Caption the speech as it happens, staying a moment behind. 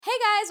Hey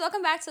guys,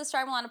 welcome back to the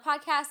Strong Milana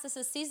podcast. This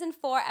is season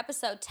 4,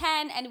 episode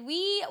 10, and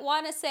we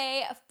want to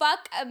say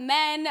fuck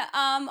men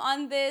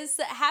on this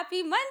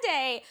happy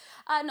Monday.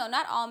 No,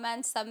 not all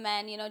men, some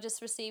men,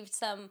 just received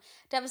some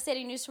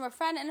devastating news from a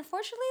friend, and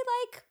unfortunately,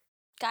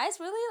 guys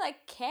really,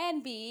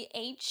 can be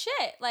ain't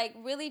shit.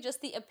 Really just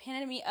the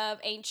epitome of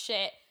ain't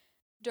shit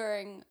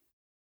during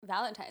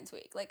Valentine's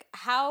week.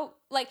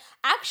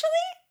 Actually,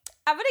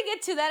 I'm going to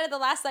get to that in the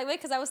last segment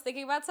because I was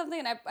thinking about something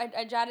and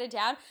I jotted it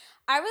down.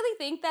 I really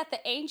think that the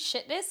ain't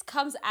shitness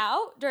comes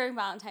out during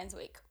Valentine's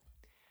week.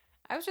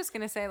 I was just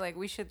going to say,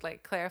 we should,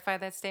 clarify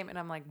that statement.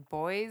 I'm like,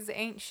 boys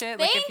ain't shit.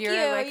 Thank if you're, you,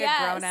 a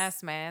yes.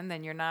 grown-ass man,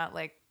 then you're not,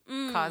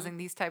 causing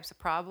these types of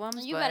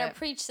problems. You better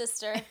preach,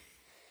 sister.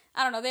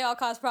 I don't know. They all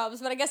cause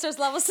problems, but I guess there's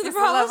levels to the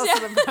problems.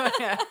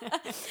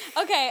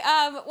 Okay.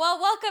 Well,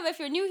 welcome. If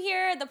you're new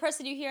here, the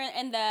person you hear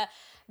in the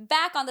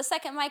back on the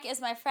second mic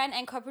is my friend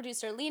and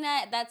co-producer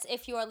Lena. That's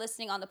if you are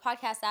listening on the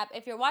podcast app.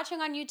 If you're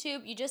watching on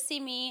YouTube, you just see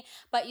me,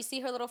 but you see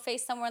her little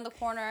face somewhere in the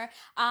corner,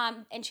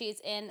 and she's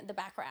in the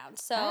background.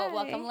 So Hi.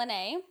 Welcome,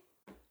 Lene.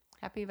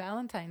 Happy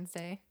Valentine's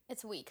Day.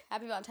 It's week.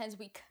 Happy Valentine's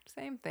week.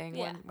 Same thing.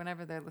 Yeah.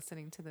 Whenever they're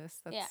listening to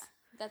this,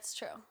 That's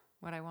true.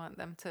 What I want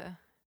them to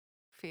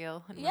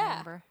feel and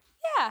remember.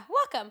 Yeah,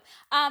 welcome.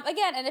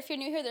 Again, and if you're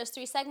new here, there's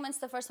 3 segments.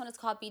 The first one is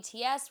called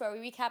BTS, where we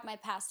recap my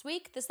past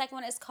week. The second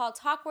one is called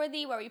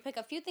Talkworthy, where we pick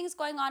a few things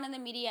going on in the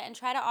media and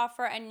try to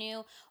offer a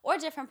new or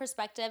different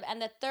perspective.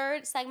 And the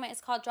third segment is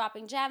called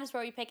Dropping Gems,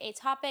 where we pick a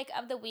topic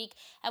of the week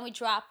and we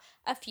drop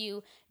a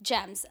few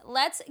gems.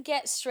 Let's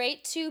get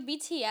straight to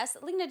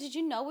BTS. Lena, did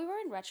you know we were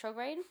in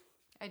retrograde?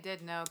 I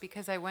did know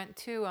because I went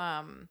to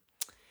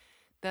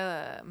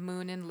the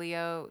Moon and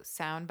Leo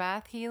sound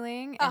bath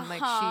healing, and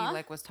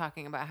she was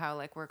talking about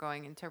how we're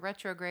going into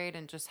retrograde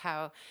and just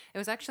how it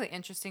was actually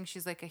interesting.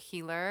 She's a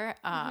healer,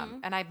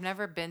 and I've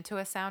never been to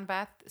a sound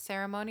bath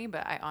ceremony,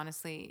 but I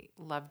honestly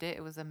loved it.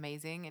 It was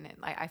amazing, and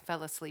I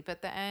fell asleep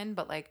at the end,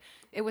 but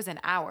it was an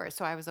hour,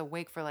 so I was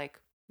awake for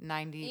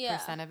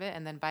 90% of it,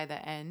 and then by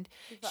the end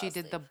she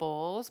did the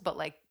bowls, but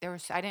I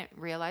didn't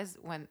realize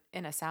when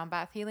in a sound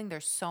bath healing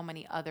there's so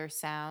many other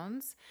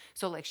sounds,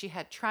 so she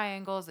had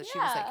triangles that she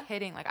was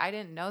hitting. I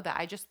didn't know that.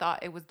 I just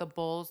thought it was the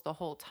bowls the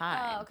whole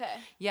time. Oh, okay.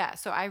 Yeah,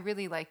 so I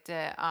really liked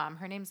it.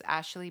 Her name's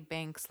Ashley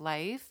Banks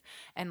Life,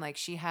 and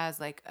she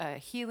has a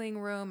healing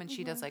room, and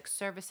she does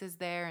services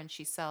there, and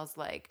she sells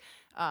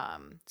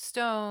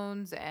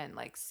stones and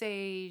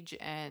sage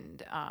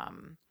and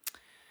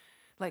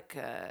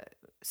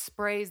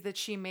sprays that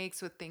she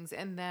makes with things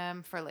in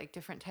them for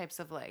different types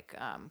of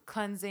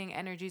cleansing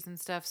energies and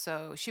stuff.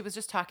 So she was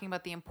just talking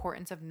about the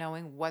importance of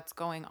knowing what's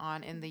going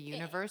on in the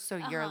universe, so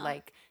you're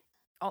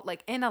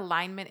in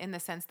alignment, in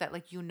the sense that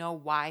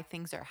why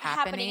things are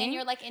happening and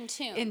you're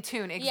in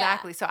tune.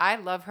 Exactly. So I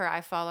love her. I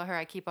follow her.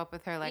 I keep up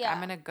with her. I'm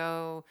gonna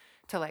go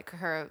to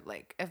her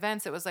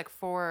events. It was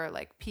for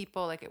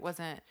people. It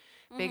wasn't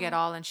big at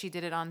all, and she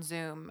did it on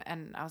Zoom,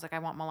 and I was I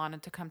want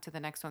Milana to come to the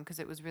next one because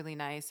it was really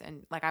nice,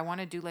 and I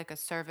want to do a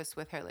service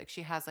with her.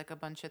 She has a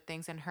bunch of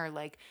things, and her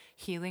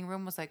healing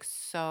room was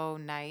so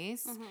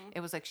nice.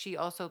 It was she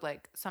also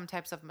some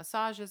types of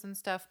massages and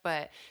stuff,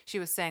 but she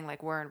was saying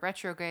we're in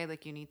retrograde,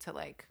 you need to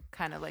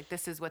kind of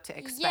this is what to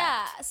expect.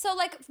 Yeah, so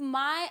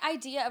my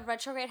idea of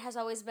retrograde has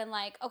always been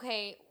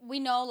okay, we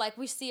know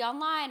we see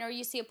online, or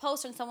you see a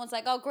post and someone's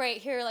oh great,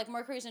 here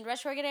Mercury's in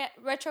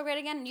retrograde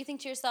again, and you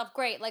think to yourself,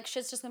 great,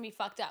 shit's just gonna be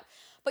fucked up,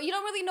 but you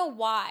don't really know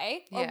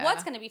why or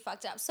what's gonna be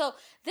fucked up. So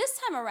this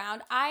time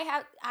around,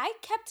 I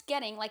kept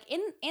getting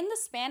in the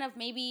span of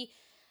maybe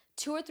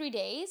 2 or 3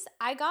 days,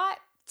 I got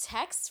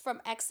texts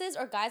from exes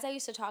or guys I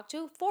used to talk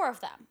to, 4 of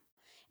them,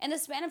 in the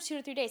span of 2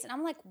 to 3 days. And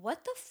I'm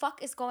what the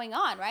fuck is going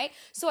on, right?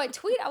 So I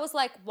was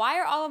why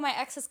are all of my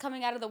exes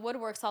coming out of the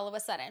woodworks all of a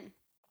sudden?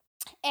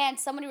 And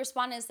somebody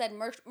responded and said,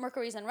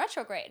 Mercury's in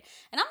retrograde.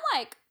 And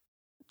I'm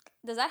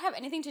does that have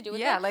anything to do with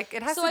it? Yeah,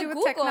 it has to do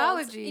with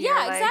technology.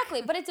 Yeah,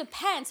 exactly. But it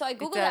depends. So I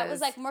Googled that. It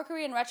was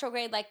Mercury in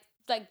retrograde,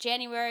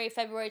 January,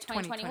 February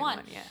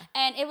 2021. Yeah.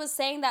 And it was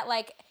saying that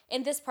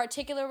in this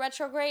particular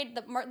retrograde,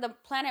 the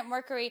planet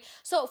Mercury.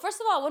 So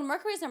first of all, when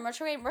Mercury is in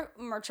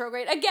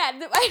retrograde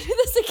again, I do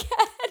this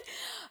again.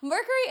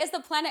 Mercury is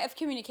the planet of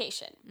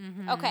communication.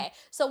 Okay.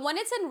 So when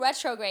it's in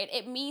retrograde,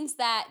 it means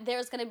that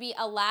there's going to be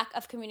a lack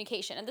of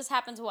communication. And this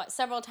happens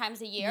several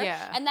times a year.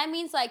 Yeah. And that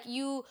means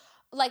you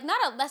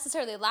not a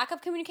necessarily lack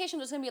of communication,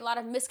 there's going to be a lot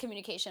of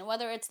miscommunication,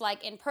 whether it's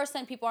in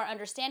person, people aren't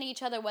understanding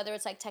each other, whether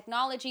it's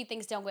technology,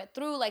 things don't get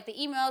through, the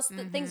emails,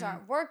 things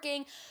aren't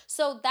working.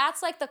 So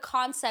that's the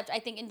concept, I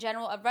think, in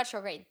general of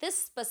retrograde. This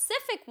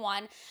specific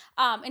one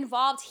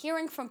involved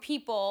hearing from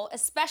people,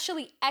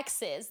 especially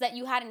exes that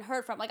you hadn't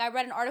heard from. I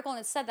read an article and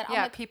it said that.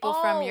 Yeah, people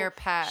from your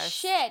past.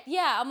 Shit.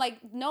 Yeah. I'm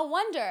no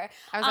wonder.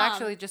 I was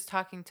actually just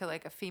talking to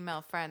a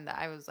female friend that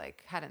I was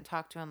hadn't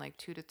talked to in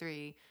 2 to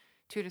 3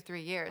 2 to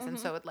 3 years. And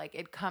so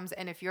it comes,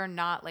 and if you're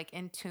not like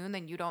in tune,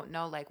 then you don't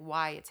know like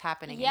why it's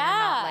happening. And you're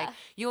not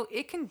like,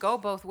 it can go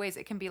both ways.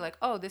 It can be like,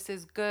 oh, this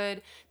is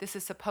good, this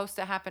is supposed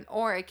to happen,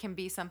 or it can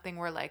be something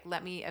where like,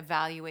 let me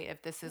evaluate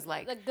if this is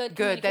like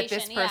good that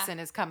this person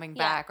is coming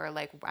back, or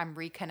like I'm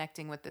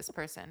reconnecting with this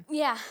person.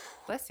 Yeah.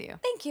 Bless you.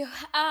 Thank you.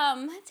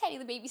 Teddy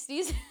the baby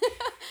sneeze.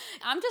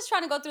 I'm just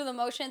trying to go through the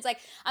motions. Like,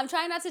 I'm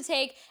trying not to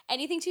take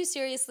anything too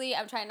seriously.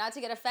 I'm trying not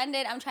to get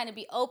offended. I'm trying to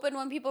be open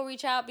when people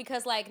reach out,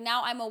 because like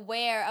now I'm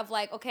aware of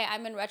like, okay,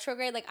 I'm in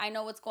retrograde. Like, I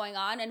know what's going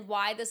on and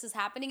why this is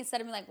happening,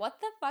 instead of being like, what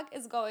the fuck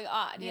is going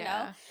on? You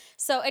know?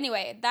 So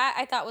anyway, that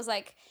I thought was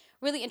like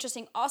really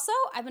interesting. Also,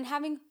 I've been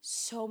having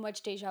so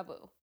much deja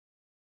vu.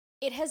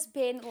 It has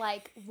been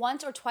like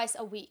once or twice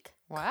a week.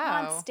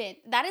 Wow. Constant.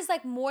 That is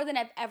like more than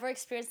I've ever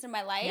experienced in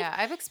my life. Yeah,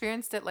 I've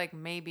experienced it like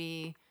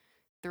maybe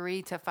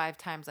 3 to 5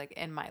 times like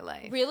in my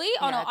life. Really?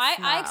 Oh no,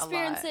 I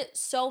experience it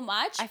so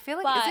much. I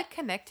feel like, is it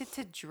connected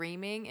to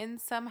dreaming in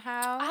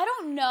somehow? I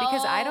don't know.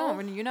 Because I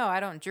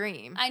don't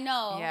dream. I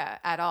know. Yeah,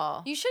 at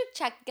all. You should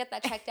get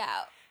that checked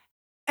out.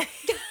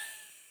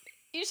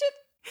 You should.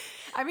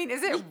 I mean,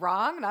 is it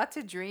wrong not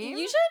to dream?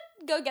 You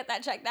should go get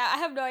that checked out. I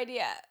have no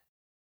idea.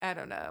 I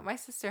don't know. My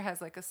sister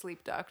has like a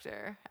sleep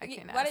doctor. I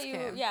can Why ask don't you,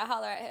 him. Yeah,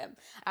 holler at him.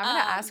 I'm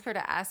going to ask her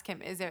to ask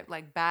him, is it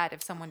like bad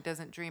if someone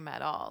doesn't dream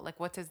at all? Like,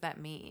 what does that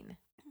mean?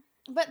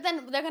 But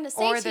then they're going to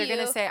say or they're going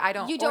to say,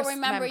 you don't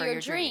remember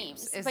your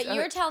dreams. But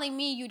you're telling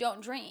me you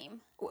don't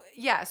dream.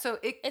 Yeah, so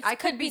I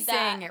could be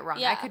saying it wrong.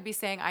 Yeah. I could be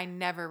saying I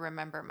never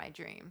remember my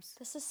dreams.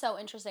 This is so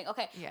interesting.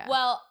 Okay. Yeah.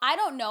 Well, I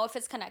don't know if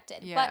it's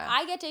connected, Yeah. but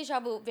I get deja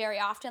vu very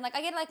often. Like,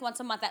 I get it like once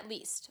a month at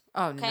least.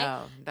 Oh, okay?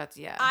 no. That's,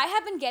 yeah. I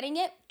have been getting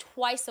it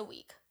twice a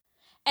week.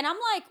 And I'm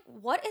like,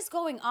 what is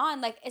going on?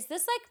 Like, is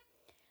this like,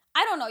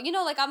 I don't know. You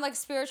know, like, I'm like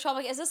spiritual. I'm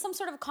like, is this some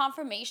sort of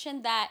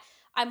confirmation that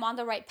I'm on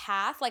the right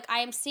path? Like, I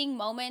am seeing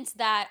moments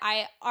that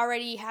I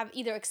already have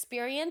either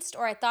experienced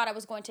or I thought I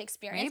was going to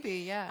experience. Maybe,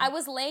 yeah. I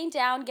was laying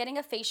down getting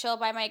a facial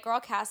by my girl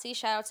Cassie,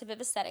 shout out to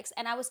Viv Aesthetics,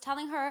 and I was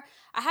telling her,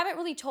 I haven't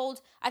really told,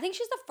 I think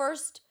she's the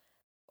first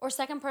or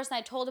second person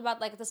I told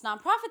about like this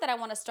nonprofit that I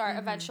want to start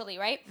eventually,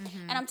 right?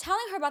 And I'm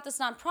telling her about this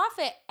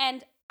nonprofit,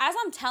 and as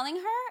I'm telling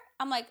her,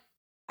 I'm like,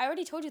 I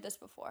already told you this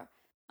before.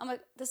 I'm like,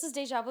 this is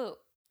deja vu.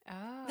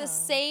 Oh. The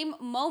same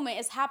moment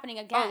is happening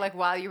again. Oh, like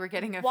while you were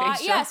getting a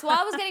facial? Yes, while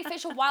I was getting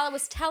facial, while I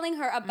was telling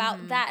her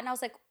about that. And I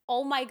was like,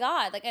 oh my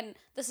God. Like, and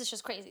this is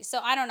just crazy. So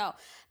I don't know.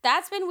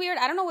 That's been weird.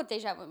 I don't know what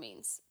deja vu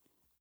means.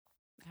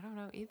 I don't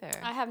know either.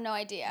 I have no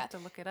idea. I have to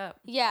look it up.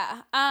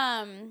 Yeah.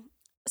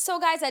 So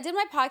guys, I did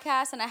my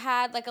podcast and I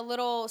had like a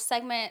little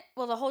segment.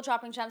 Well, the whole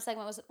Dropping Gems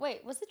segment was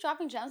the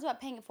Dropping Gems about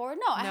paying it forward?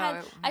 No,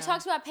 I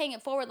talked about paying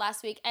it forward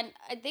last week, and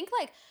I think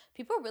like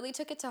people really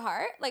took it to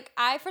heart. Like,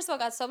 I first of all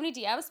got so many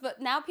DMs,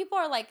 but now people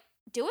are like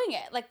doing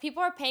it. Like,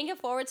 people are paying it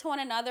forward to one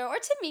another or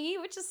to me,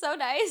 which is so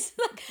nice.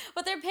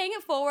 But they're paying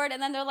it forward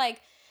and then they're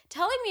like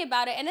telling me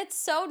about it, and it's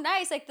so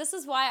nice. Like, this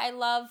is why I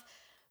love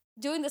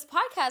doing this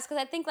podcast, because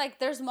I think like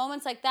there's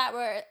moments like that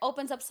where it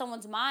opens up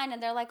someone's mind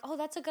and they're like, oh,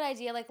 that's a good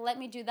idea, like let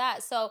me do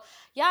that. So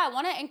yeah, I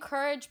want to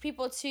encourage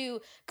people to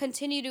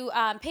continue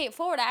to pay it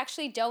forward. I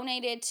actually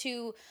donated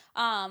to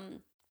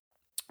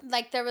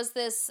like there was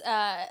this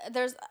I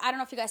don't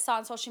know if you guys saw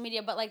on social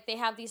media, but like they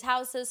have these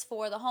houses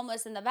for the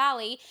homeless in the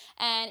valley,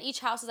 and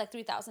each house is like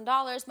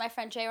 $3,000. My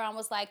friend J-Ron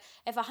was like,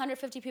 if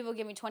 150 people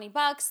give me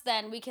 $20,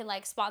 then we can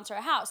like sponsor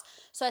a house.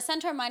 So I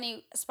sent her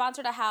money,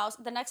 sponsored a house.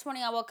 The next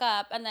morning I woke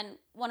up, and then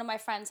one of my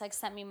friends like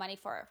sent me money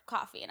for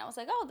coffee, and I was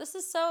like, oh, this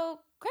is so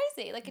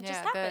crazy. Like, it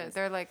just happens.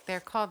 They're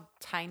called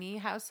tiny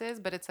houses,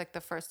 but it's like the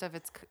first of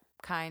its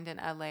kind in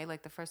LA,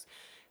 like the first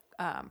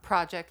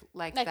project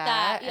like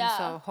that. Yeah. And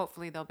so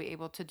hopefully they'll be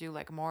able to do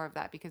like more of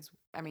that, because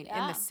I mean,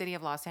 in the city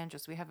of Los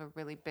Angeles, we have a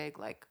really big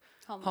like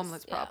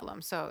homeless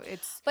problem. So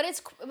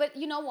but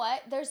you know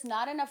what? There's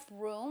not enough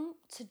room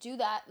to do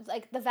that.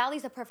 Like, the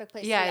valley's a perfect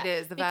place. Yeah, it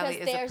is. The valley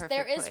is a perfect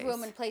there is place.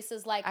 room in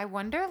places like, I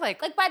wonder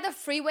like by the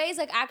freeways,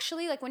 like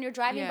actually like when you're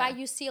driving by,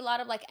 you see a lot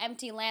of like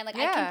empty land. Like,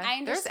 I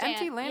understand. There's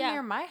empty land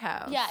near my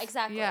house. Yeah,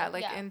 exactly. Yeah,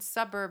 like in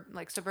suburban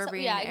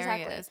areas.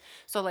 Exactly.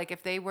 So like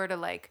if they were to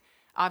like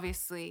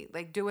obviously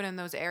like do it in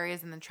those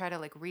areas and then try to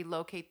like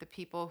relocate the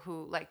people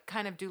who like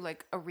kind of do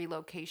like a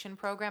relocation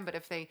program, but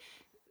if they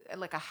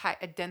like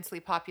a densely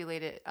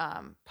populated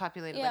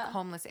like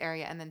homeless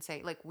area, and then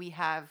say like, we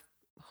have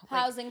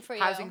housing for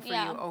you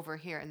over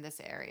here in this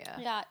area.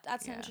 Yeah,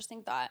 that's an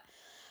interesting thought.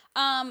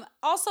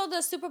 Also,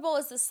 the Super Bowl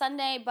is this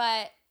Sunday,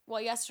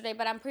 yesterday,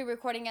 but I'm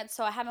pre-recording it,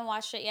 so I haven't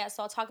watched it yet,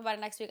 so I'll talk about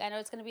it next week. I know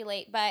it's going to be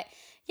late, but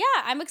yeah,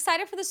 I'm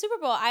excited for the Super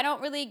Bowl. I don't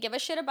really give a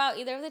shit about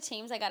either of the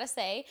teams, I gotta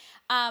say.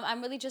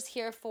 I'm really just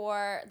here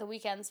for the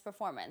Weeknd's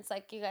performance.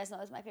 Like, you guys know,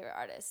 he's my favorite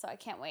artist, so I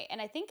can't wait.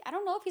 And I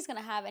don't know if he's going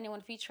to have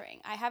anyone featuring.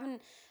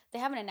 They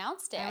haven't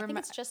announced it. I think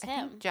it's just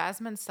him.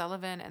 Jasmine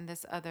Sullivan and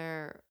this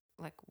other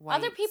like white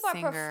other people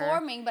singer. Are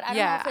performing, but I don't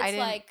know if it's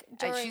like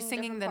during she's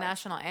singing the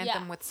national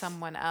anthem with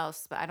someone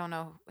else, but I don't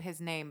know his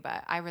name,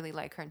 but I really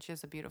like her and she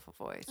has a beautiful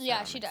voice.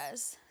 Yeah, she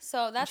does.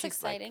 So that's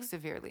exciting. Like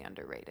severely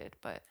underrated,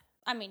 but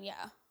I mean,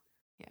 yeah.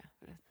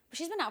 But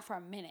she's been out for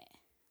a minute.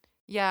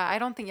 Yeah, I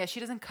don't think. Yeah, she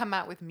doesn't come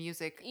out with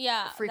music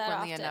Yeah, that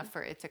frequently often. enough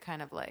for it to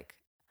kind of like.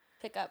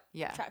 Pick up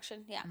Yeah.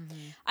 traction. Yeah.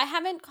 Mm-hmm. I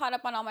haven't caught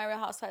up on all my Real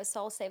Housewives,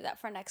 so I'll save that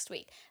for next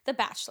week. The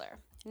Bachelor.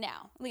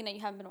 Now, Lena, you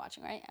haven't been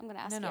watching, right? I'm gonna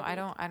ask you. No, I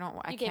don't.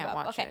 I You gave can't up.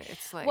 watch Okay. it.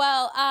 It's like.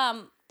 Well,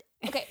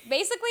 okay,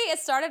 basically it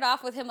started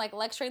off with him like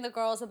lecturing the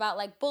girls about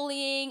like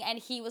bullying, and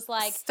he was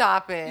like,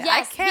 Stop it.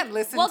 yes, I can't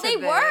listen well, to they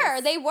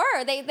this.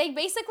 were. They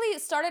basically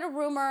started a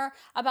rumor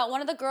about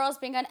one of the girls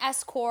being an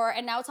escort,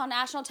 and now it's on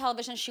national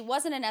television. She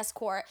wasn't an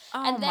escort.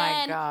 Oh and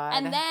then, my God.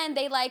 And then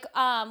they like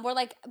were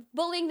like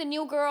bullying the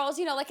new girls,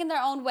 you know, like in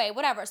their own way,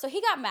 whatever. So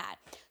he got mad.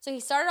 So he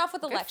started off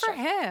with a lecture. For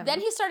him. Then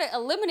he started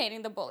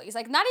eliminating the bullies.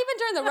 Like not even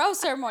during the rose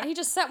ceremony. He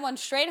just sent one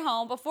straight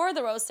home before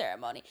the rose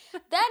ceremony.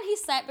 Then he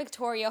sent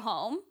Victoria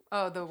home.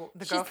 Oh,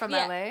 the girl from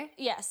LA?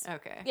 Yes.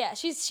 Okay. Yeah,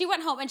 she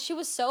went home and she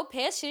was so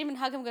pissed. She didn't even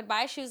hug him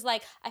goodbye. She was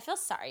like, "I feel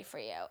sorry for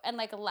you," and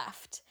like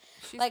left.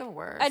 She's like, the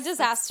worst. A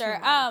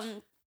disaster.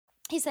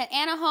 He sent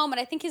Anna home, and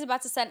I think he's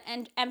about to send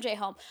MJ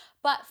home.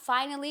 But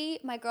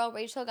finally, my girl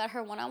Rachel got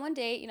her one-on-one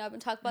date. You know, I've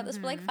been talking about this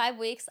for like 5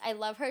 weeks. I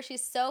love her.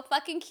 She's so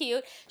fucking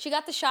cute. She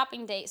got the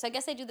shopping date. So I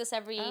guess they do this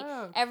every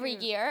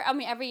year. I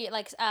mean, every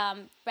like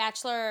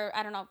Bachelor,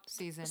 I don't know,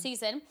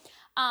 season.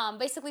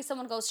 Basically,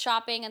 someone goes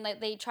shopping and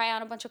they try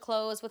on a bunch of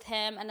clothes with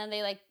him, and then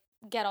they like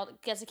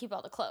gets to keep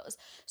all the clothes.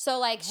 So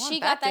like she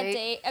got that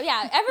date.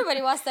 Yeah,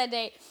 everybody wants that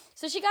date.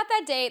 So she got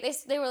that date.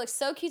 They were like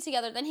so cute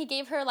together. Then he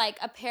gave her like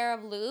a pair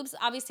of lubes.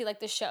 Obviously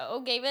like the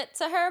show gave it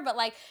to her, but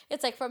like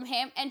it's like from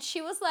him. And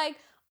she was like,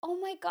 "Oh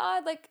my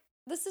God, like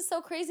this is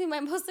so crazy. My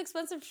most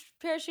expensive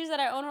pair of shoes that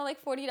I own are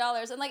like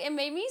 $40." And like it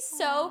made me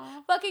so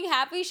fucking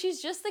happy.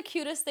 She's just the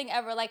cutest thing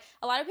ever. Like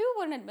a lot of people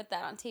wouldn't admit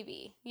that on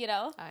TV, you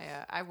know?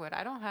 I would.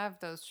 I don't have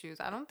those shoes.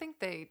 I don't think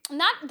they.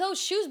 Not those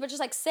shoes, but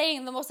just like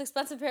saying the most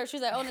expensive pair of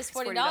shoes I own is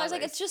 $40.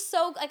 Like it's just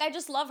so like I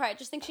just love her. I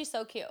just think she's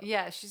so cute.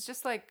 Yeah, she's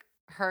just like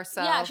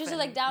herself. Yeah, she's just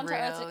like down to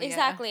earth.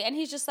 Exactly. And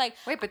he's just like,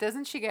 wait, but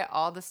doesn't she get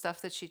all the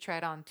stuff that she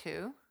tried on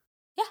too?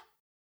 Yeah.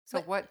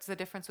 So what's the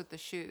difference with the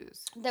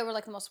shoes? They were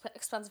like the most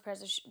expensive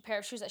pair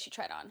of shoes that she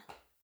tried on.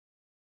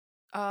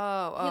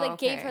 Oh, he like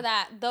gave her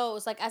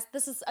those like as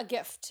this is a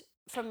gift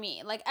from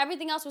me. Like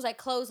everything else was like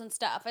clothes and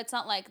stuff. It's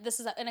not like this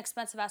is an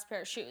expensive ass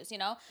pair of shoes, you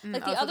know?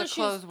 Like the other shoes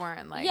clothes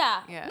weren't like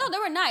yeah. No, they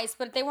were nice,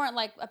 but they weren't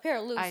like a pair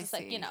of loops. It's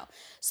like, you know.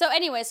 So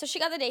anyway, so she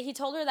got the date. He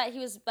told her that he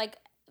was like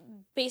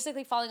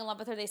basically falling in love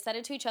with her. They said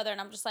it to each other, and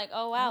I'm just like,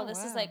 oh wow,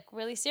 this is like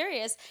really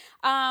serious.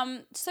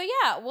 So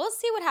yeah, we'll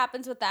see what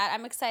happens with that.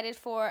 I'm excited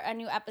for a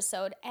new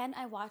episode, and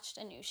I watched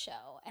a new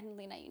show. And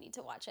Lena, you need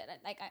to watch it.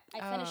 Like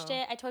I finished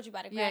it. I told you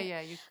about it.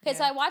 Okay,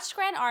 so I watched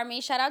Grand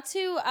Army. Shout out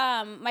to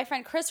my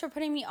friend Chris for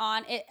putting me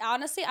on it.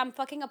 Honestly, I'm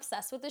fucking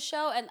obsessed with the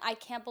show, and I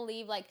can't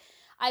believe like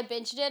I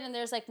binged it, and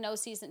there's like no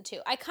season 2.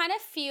 I kind of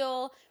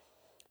feel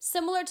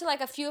similar to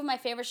like a few of my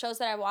favorite shows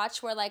that I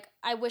watched where like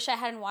I wish I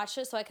hadn't watched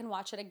it so I can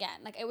watch it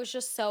again. Like it was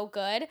just so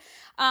good.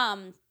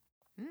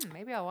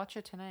 Maybe I'll watch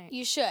it tonight.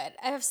 You should.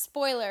 I have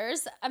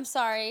spoilers. I'm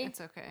sorry.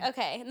 It's okay.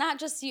 Okay, not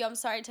just you. I'm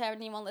sorry to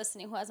anyone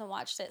listening who hasn't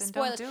watched it. Then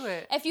Spoilers. Don't do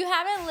it. If you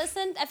haven't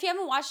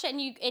watched it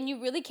and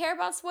you really care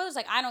about spoilers,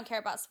 like I don't care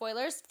about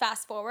spoilers,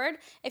 fast forward.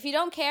 If you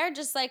don't care,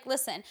 just like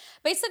listen.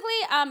 Basically,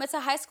 it's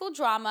a high school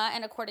drama,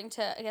 and according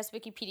to I guess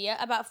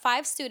Wikipedia, about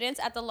 5 students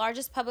at the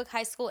largest public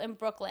high school in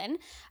Brooklyn,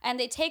 and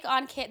they take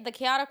on the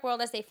chaotic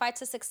world as they fight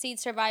to succeed,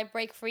 survive,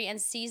 break free, and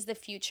seize the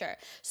future.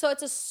 So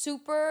it's a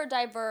super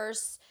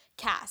diverse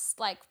cast,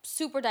 like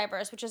super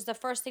diverse, which is the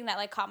first thing that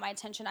like caught my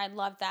attention. I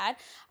love that.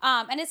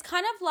 And it's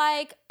kind of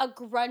like a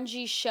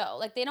grungy show.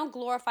 Like they don't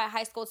glorify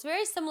high school. It's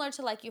very similar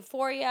to like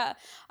Euphoria.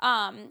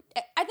 I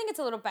think it's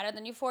a little better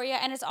than Euphoria,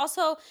 and it's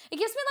also it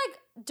gives me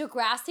like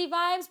Degrassi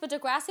vibes, but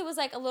Degrassi was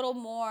like a little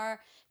more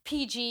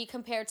PG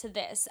compared to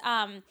this.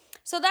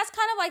 So that's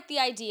kind of like the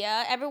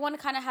idea. Everyone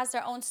kind of has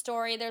their own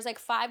story. There's like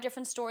 5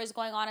 different stories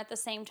going on at the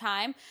same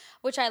time,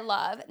 which I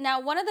love. Now,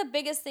 one of the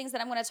biggest things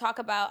that I'm going to talk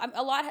about,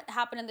 a lot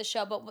happened in the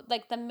show, but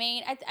like the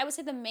main, I would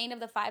say the main of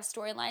the 5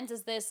 storylines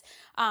is this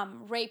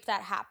rape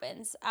that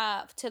happens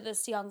to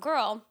this young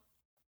girl.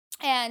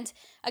 And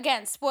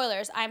again,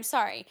 spoilers, I'm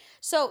sorry.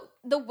 So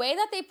the way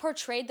that they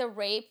portrayed the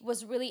rape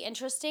was really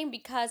interesting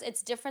because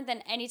it's different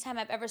than any time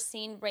I've ever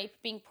seen rape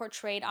being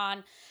portrayed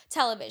on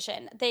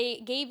television.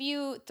 They gave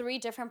you 3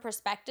 different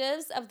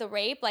perspectives of the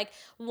rape, like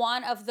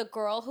one of the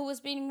girl who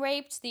was being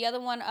raped, the other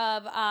one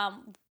of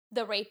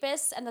the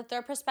rapist, and the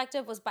third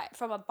perspective was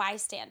from a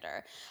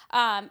bystander.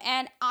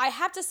 And I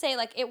have to say,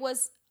 like, it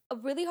was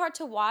really hard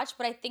to watch,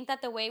 but I think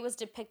that the way it was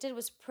depicted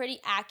was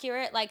pretty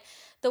accurate. Like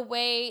the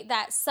way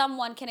that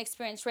someone can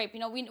experience rape. You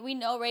know, we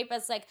know rape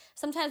as like,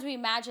 sometimes we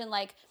imagine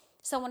like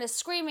someone is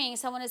screaming,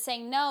 someone is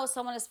saying no,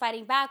 someone is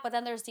fighting back, but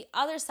then there's the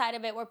other side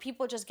of it where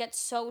people just get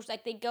so,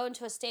 like they go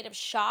into a state of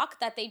shock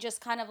that they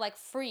just kind of like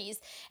freeze.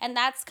 And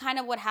that's kind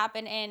of what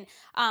happened in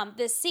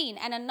this scene.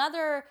 And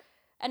another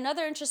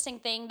interesting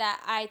thing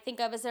that I think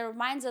of is it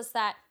reminds us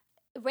that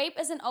rape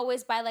isn't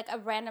always by like a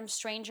random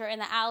stranger in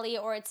the alley,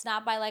 or it's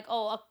not by like,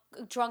 a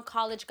drunk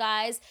college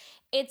guys.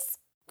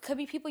 Could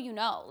be people you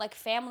know, like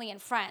family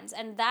and friends.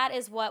 And that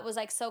is what was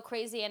like so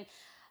crazy. And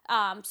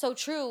so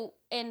true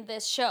in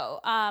this show.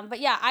 But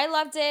yeah, I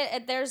loved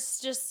it. There's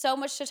just so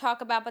much to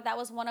talk about, but that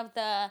was one of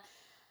the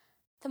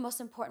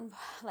most important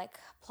like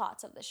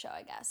plots of the show,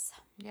 I guess.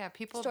 Yeah,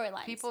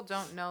 Storylines. people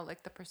don't know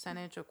like the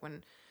percentage of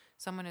when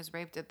someone is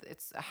raped.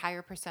 It's a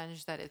higher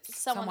percentage that it's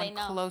Someone they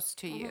someone know. close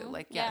to you. Mhm.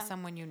 Like Yeah.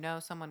 someone you know,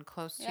 someone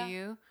close to Yeah.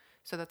 you.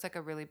 So that's like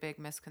a really big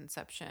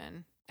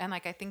misconception. And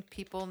like I think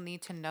people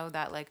need to know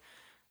that like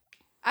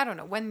I don't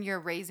know, when you're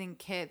raising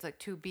kids, like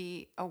to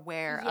be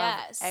aware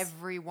Yes. of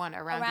everyone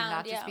around you, Around,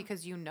 not just yeah.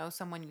 because you know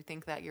someone, you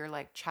think that your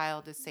like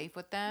child is safe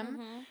with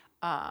them.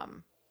 Mm-hmm.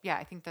 Yeah,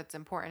 I think that's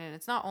important. And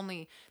it's not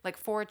only like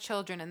for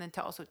children, and then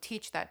to also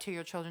teach that to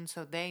your children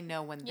so they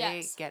know when they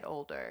Yes. get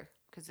older,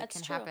 because it That's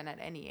can true. happen at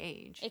any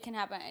age. It can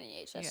happen at any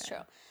age. That's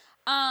Yeah.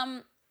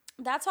 true.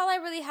 That's all I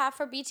really have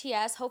for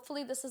BTS.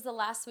 Hopefully, this is the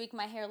last week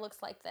my hair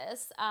looks like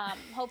this.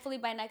 Hopefully,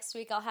 by next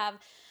week, I'll have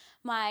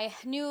my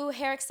new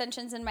hair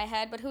extensions in my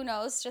head, but who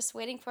knows? Just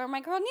waiting for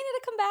my girl Nina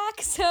to come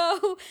back.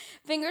 So,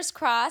 fingers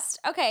crossed.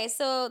 Okay,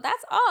 so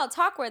that's all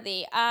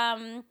talk-worthy.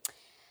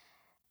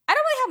 I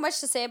don't really have much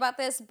to say about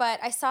this, but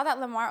I saw that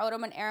Lamar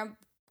Odom and Aaron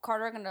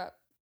Carter are gonna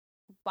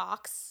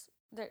box.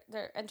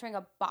 They're entering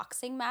a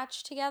boxing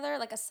match together,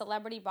 like a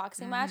celebrity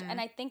boxing match,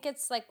 and I think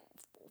it's like,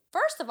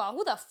 first of all,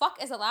 who the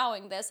fuck is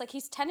allowing this? Like,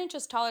 he's 10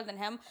 inches taller than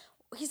him.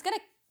 He's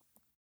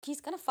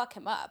gonna fuck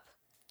him up.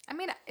 I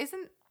mean,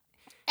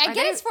 I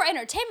get it's for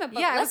entertainment, but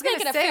Yeah, I let's was make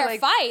gonna it a say, fair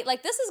like- fight.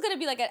 Like, this is gonna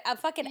be like a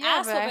fucking yeah,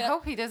 asshole. but I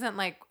hope he doesn't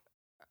like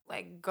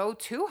go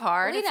too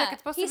hard. It's Lena, like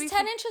it's supposed he's to be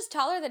 10 inches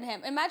taller than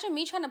him. Imagine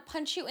me trying to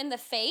punch you in the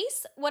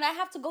face when I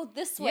have to go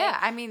this way. Yeah,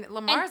 I mean,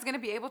 Lamar's going to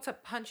be able to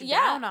punch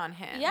Yeah. down on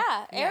him.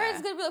 Yeah,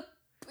 Aaron's gonna be like,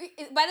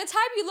 by the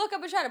time you look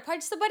up and try to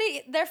punch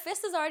somebody, their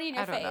fist is already in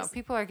your face. I don't know.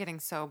 People are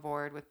getting so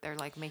bored with their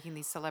like making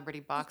these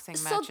celebrity boxing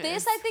So matches.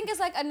 this, I think, is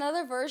like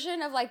another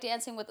version of like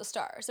Dancing with the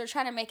Stars. They're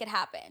trying to make it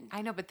happen.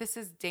 I know, but this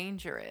is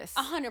dangerous.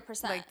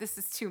 100%. Like this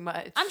is too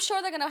much. I'm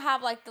sure they're gonna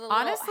have like the little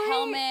Honestly,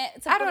 helmet.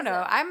 I don't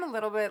know. I'm a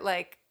little bit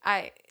like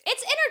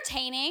It's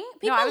entertaining.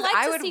 People I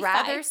like to would see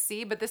rather fights.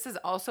 see, but this is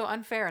also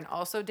unfair and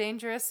also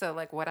dangerous. So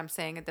like what I'm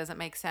saying, it doesn't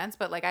make sense.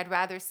 But like I'd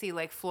rather see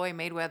like Floyd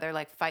Mayweather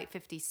like fight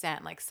 50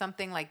 Cent, like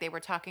something like they were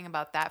talking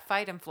about that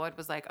fight, and Floyd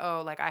was like,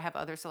 oh, like I have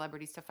other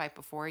celebrities to fight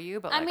before you,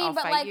 but like I'll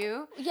fight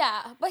you.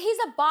 Yeah, but he's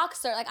a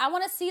boxer. Like I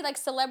want to see like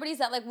celebrities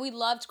that like we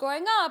loved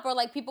growing up, or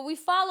like people we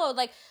followed.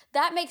 Like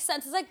that makes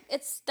sense. It's like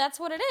that's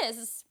what it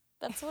is.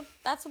 That's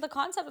what the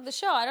concept of the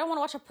show. I don't want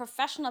to watch a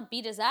professional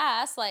beat his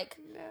ass. Like,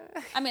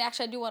 I mean,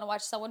 actually, I do want to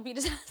watch someone beat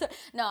his ass.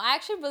 No, I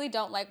actually really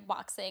don't like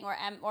boxing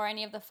or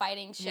any of the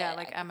fighting shit. Yeah,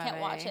 like I MMA. can't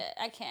watch it.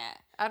 I can't.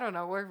 I don't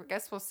know. I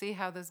guess we'll see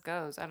how this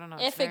goes. I don't know.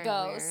 If it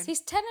goes,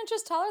 he's 10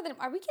 inches taller than him.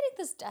 Are we getting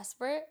this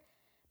desperate?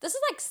 This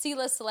is like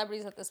C-list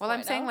celebrities at this point. Well,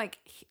 I'm saying no? like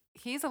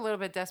he's a little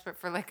bit desperate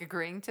for like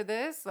agreeing to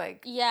this.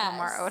 Like Yes.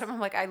 Lamar Odom, I'm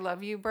like, I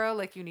love you, bro.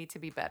 Like you need to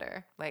be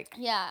better. Like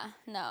Yeah,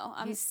 no.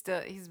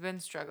 he's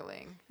been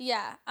struggling.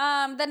 Yeah.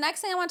 The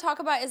next thing I want to talk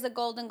about is the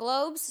Golden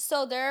Globes.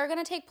 So they're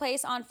going to take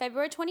place on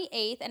February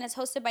 28th, and it's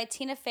hosted by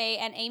Tina Fey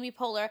and Amy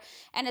Poehler,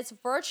 and it's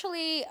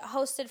virtually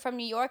hosted from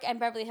New York and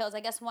Beverly Hills.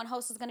 I guess one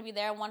host is going to be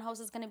there and one host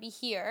is going to be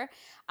here.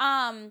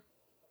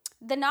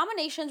 The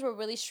nominations were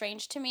really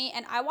strange to me,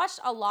 and I watched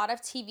a lot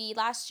of TV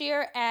last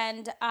year,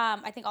 and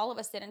I think all of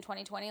us did in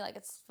 2020, like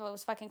it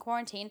was fucking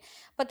quarantine,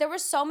 but there were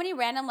so many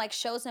random like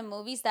shows and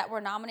movies that were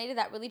nominated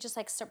that really just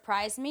like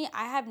surprised me.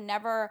 I have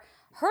never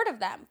heard of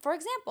them, for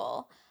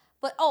example.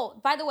 But oh,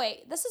 by the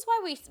way, this is why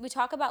we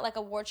talk about like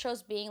award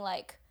shows being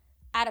like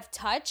out of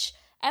touch.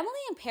 Emily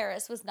in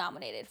Paris was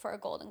nominated for a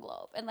Golden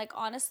Globe, and like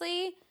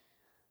honestly,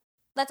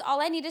 that's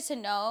all I needed to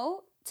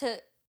know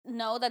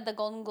that the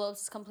Golden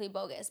Globes is completely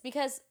bogus,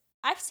 because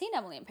I've seen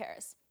Emily in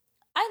Paris.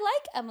 I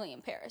like Emily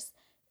in Paris.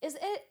 Is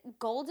it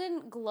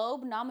Golden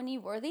Globe nominee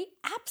worthy?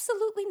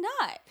 Absolutely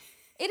not.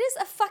 It is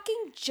a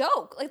fucking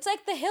joke. It's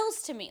like The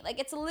Hills to me. Like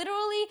it's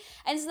literally,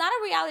 and it's not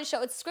a reality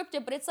show, it's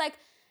scripted, but it's like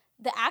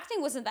the acting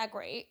wasn't that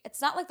great.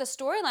 It's not like the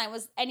storyline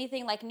was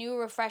anything like new,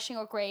 refreshing,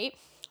 or great.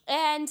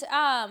 And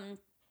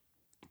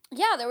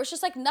yeah, there was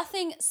just like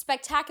nothing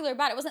spectacular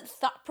about it. It wasn't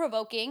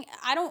thought-provoking.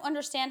 I don't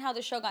understand how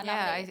the show got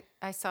nominated.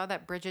 I saw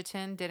that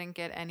Bridgerton didn't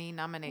get any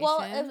nominations.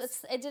 Well,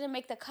 it didn't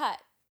make the cut.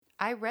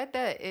 I read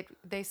that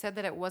they said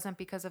that it wasn't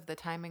because of the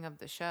timing of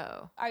the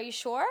show. Are you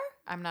sure?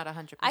 I'm not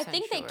 100% I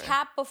think sure. they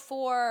cap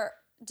before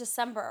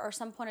December or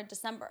some point of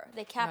December.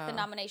 They cap the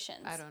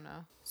nominations. I don't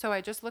know. So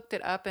I just looked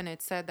it up, and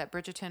it said that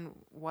Bridgerton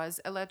was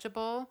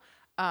eligible.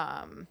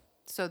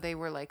 So they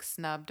were like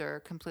snubbed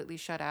or completely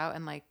shut out,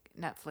 and like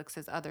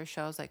Netflix's other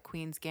shows like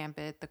Queen's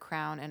Gambit, The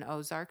Crown, and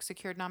Ozark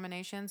secured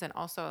nominations. And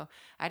also,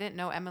 I didn't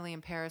know Emily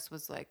in Paris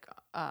was like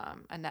a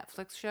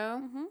Netflix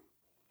show. Mm-hmm.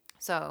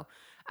 So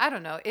I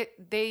don't know.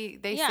 They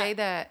say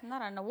that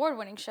not an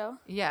award-winning show.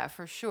 Yeah,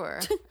 for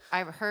sure.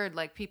 I've heard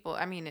like people.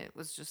 I mean, it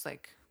was just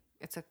like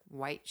it's a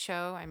white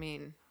show. I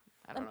mean,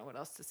 I don't know what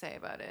else to say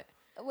about it.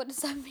 What does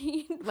that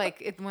mean?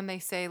 Like when they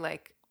say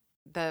like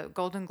the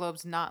Golden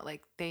Globes, not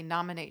like they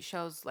nominate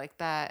shows like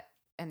that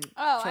and shows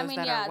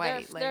that are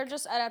white. They're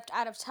just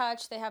out of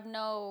touch. They have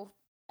no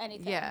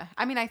anything. Yeah.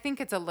 I mean, I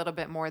think it's a little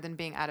bit more than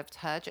being out of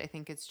touch. I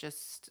think it's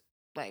just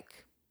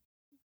like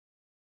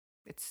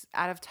it's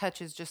out of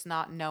touch is just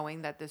not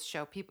knowing that this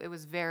show people it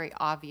was very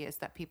obvious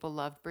that people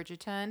loved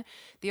Bridgerton.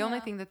 The only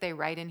Yeah. thing that they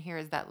write in here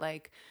is that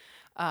like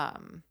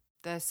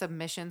the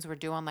submissions were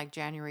due on like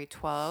January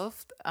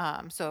 12th.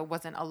 So it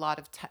wasn't a lot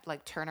of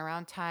like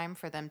turnaround time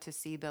for them to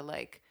see the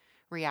like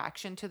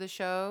reaction to the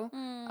show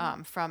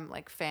from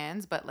like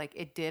fans, but like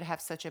it did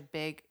have such a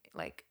big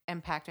like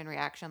impact and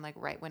reaction like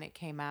right when it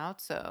came out.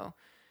 So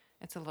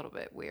it's a little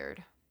bit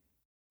weird.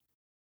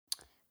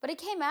 But it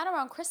came out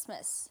around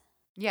Christmas.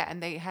 Yeah,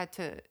 and they had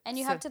to and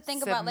you have to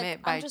think about like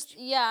I'm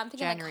thinking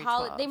January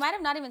like they might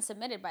have not even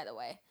submitted, by the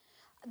way.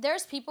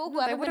 There's people who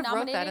they haven't been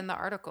nominated. Wrote that in the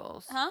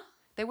articles. Huh?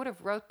 They would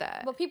have wrote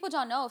that. But people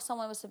don't know if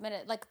someone was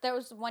submitted. Like there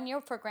was one year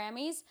for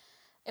Grammys,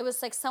 it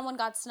was like someone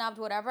got snubbed,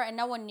 whatever, and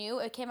no one knew.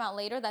 It came out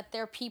later that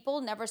their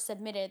people never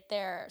submitted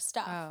their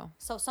stuff. Oh.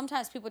 So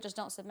sometimes people just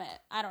don't submit.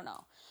 I don't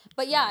know.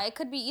 But yeah, it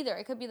could be either.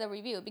 It could be the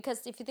review.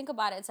 Because if you think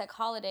about it, it's like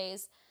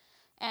holidays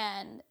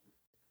and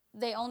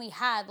they only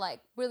had like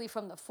really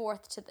from the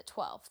 4th to the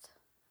 12th.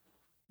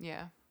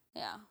 Yeah.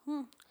 Yeah.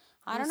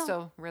 I don't know.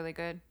 Still really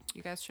good.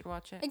 You guys should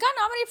watch it. It got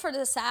nominated for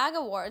the SAG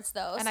Awards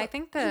though. And I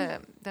think the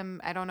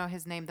I don't know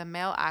his name, the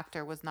male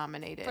actor was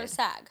nominated. For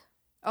SAG.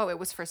 Oh, it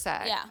was for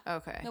SAG. Yeah.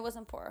 Okay. It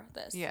wasn't for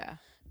this. Yeah.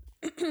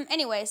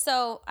 Anyway,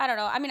 so I don't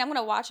know. I mean, I'm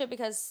gonna watch it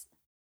because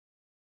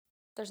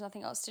there's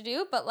nothing else to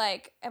do. But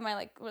like, am I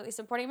like really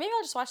supporting? Maybe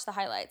I'll just watch the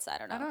highlights. I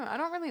don't know. I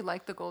don't really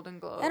like the Golden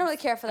Globes. I don't really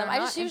care for them.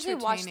 They're I just usually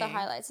watch the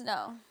highlights.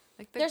 No.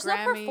 Like the there's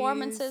Grammys, no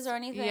performances or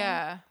anything.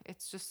 Yeah.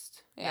 It's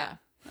just yeah.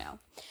 No.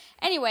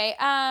 Anyway,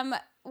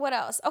 what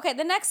else? Okay,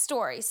 the next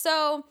story.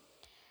 So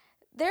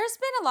there's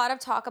been a lot of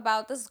talk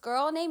about this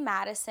girl named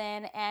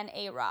Madison and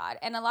A-Rod.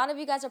 And a lot of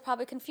you guys are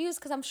probably confused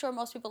because I'm sure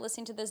most people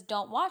listening to this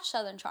don't watch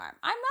Southern Charm.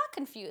 I'm not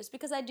confused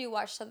because I do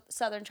watch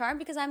Southern Charm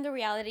because I'm the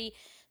reality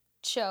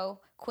show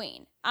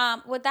queen.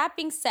 With that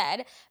being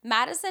said,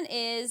 Madison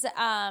is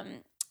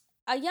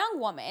a young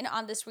woman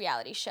on this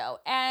reality show.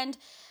 And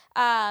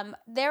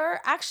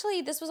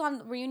this was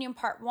on Reunion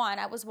Part 1.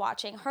 I was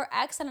watching her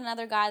ex and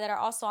another guy that are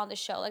also on the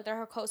show, like they're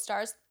her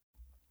co-stars,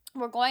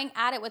 were going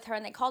at it with her,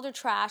 and they called her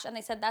trash, and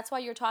they said that's why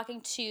you're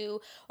talking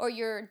to or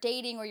you're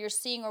dating or you're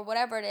seeing or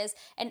whatever it is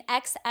an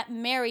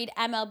ex-married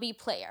MLB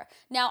player.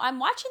 Now I'm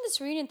watching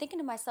this reunion thinking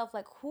to myself,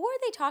 like, who are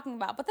they talking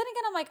about? But then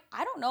again, I'm like,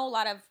 I don't know a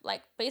lot of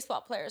like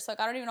baseball players, so like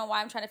I don't even know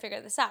why I'm trying to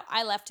figure this out.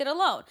 I left it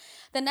alone.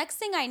 The next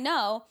thing I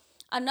know,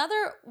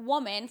 another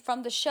woman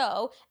from the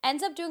show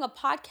ends up doing a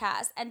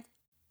podcast and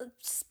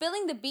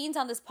spilling the beans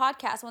on this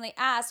podcast when they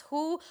asked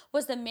who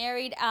was the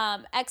married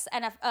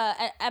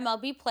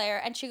MLB player,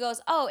 and she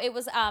goes, oh, it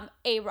was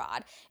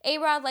A-Rod,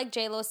 like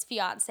J-Lo's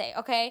fiance.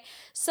 Okay,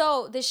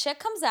 so this shit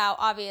comes out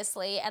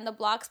obviously, and the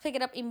blogs pick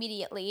it up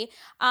immediately.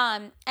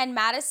 And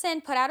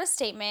Madison put out a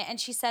statement, and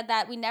she said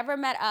that we never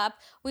met up.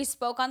 We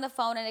spoke on the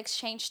phone and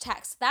exchanged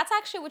texts. That's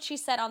actually what she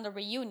said on the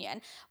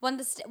reunion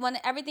when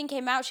everything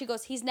came out. She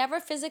goes, he's never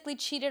physically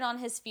cheated on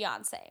his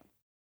fiance.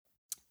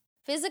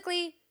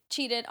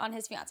 Cheated on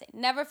his fiance.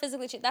 Never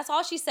physically cheated. That's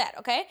all she said,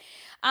 okay?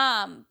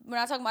 We're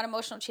not talking about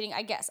emotional cheating,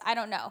 I guess. I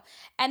don't know.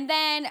 And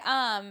then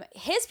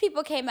his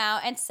people came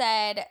out and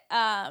said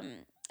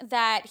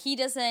that he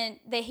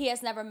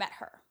has never met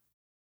her.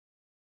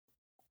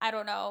 I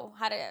don't know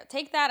how to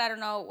take that. I don't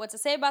know what to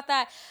say about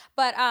that.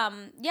 But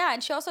yeah,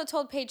 and she also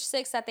told Page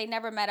Six that they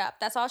never met up.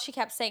 That's all she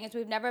kept saying is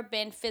we've never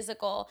been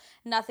physical,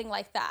 nothing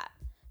like that.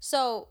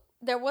 So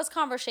there was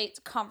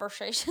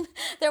conversation.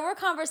 There were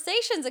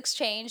conversations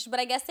exchanged, but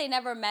I guess they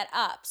never met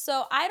up.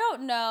 So I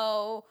don't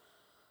know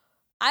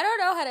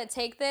how to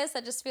take this.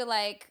 I just feel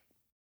like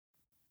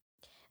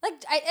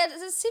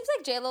it seems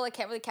like J-Lo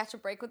can't really catch a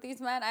break with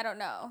these men. I don't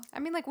know. I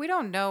mean, like, we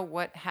don't know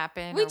what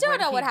happened. We don't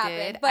know what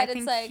happened, but I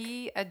think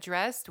he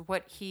addressed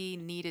what he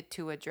needed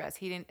to address.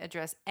 He didn't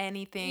address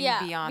anything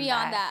beyond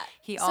that.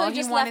 He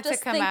wanted to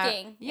come out.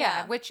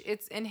 Yeah, which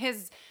it's in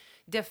his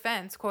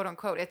defense, quote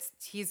unquote,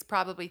 he's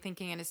probably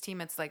thinking in his team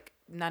it's like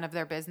none of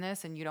their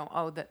business and you don't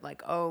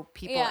owe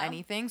people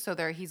anything, so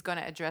he's going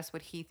to address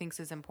what he thinks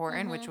is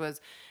important, which was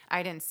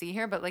I didn't see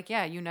her, but like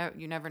you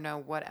never know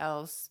what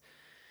else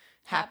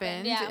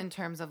happened in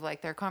terms of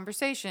like their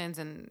conversations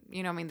and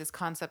this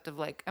concept of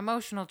like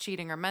emotional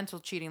cheating or mental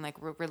cheating, like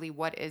really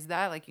what is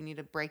that, like you need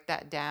to break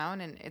that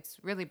down, and it's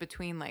really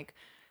between like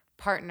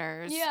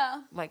partners,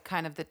 like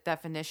kind of the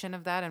definition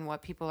of that and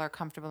what people are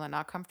comfortable and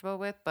not comfortable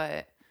with.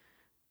 But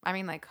I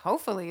mean, like,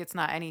 hopefully it's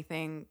not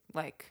anything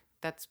like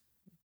that's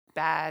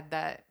bad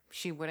that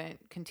she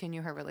wouldn't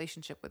continue her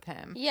relationship with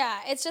him. Yeah,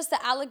 it's just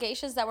the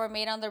allegations that were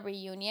made on the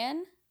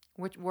reunion.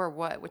 Which were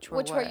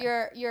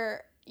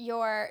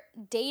you're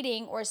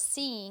dating or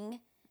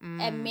seeing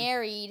a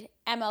married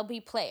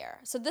MLB player.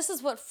 So this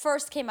is what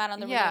first came out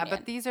on the reunion. Yeah,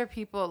 but these are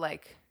people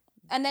like...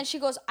 And then she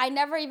goes, I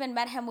never even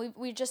met him.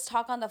 We just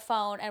talk on the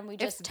phone and we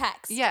just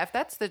text. Yeah, if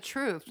that's the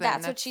truth. Then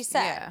that's what she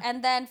said. Yeah.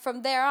 And then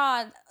from there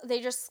on,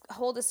 they just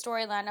hold the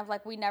storyline of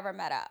like, we never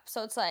met up.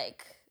 So it's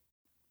like,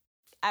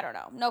 I don't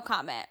know. No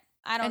comment.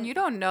 And you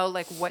don't know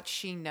like what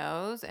she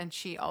knows, and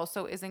she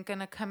also isn't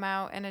gonna come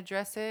out and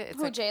address it. It's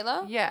Who, like,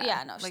 J-Lo? yeah,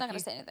 Yeah, no, she's like not gonna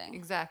say anything.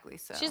 Exactly.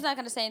 So she's not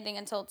gonna say anything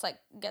until it's like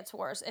gets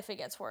worse. If it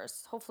gets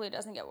worse, hopefully it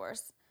doesn't get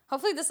worse.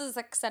 Hopefully this is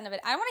the extent of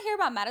it. I don't want to hear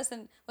about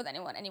Madison with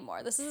anyone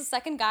anymore. This is the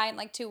second guy in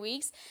like 2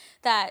 weeks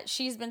that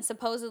she's been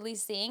supposedly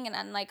seeing, and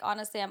I'm like,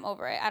 honestly, I'm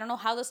over it. I don't know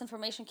how this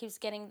information keeps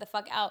getting the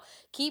fuck out.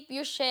 Keep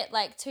your shit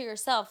like to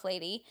yourself,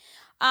 lady.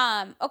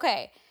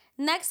 Okay.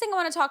 Next thing I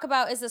want to talk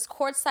about is this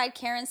courtside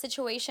Karen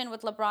situation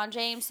with LeBron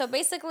James. So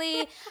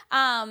basically,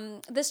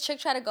 this chick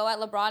tried to go at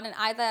LeBron, and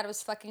I thought it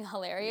was fucking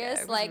hilarious.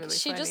 Yeah, it was like, really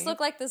she funny. just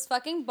looked like this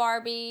fucking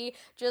Barbie,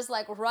 just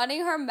like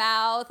running her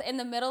mouth in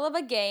the middle of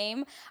a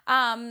game.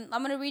 I'm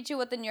going to read you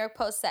what the New York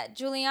Post said.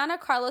 Juliana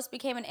Carlos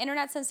became an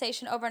internet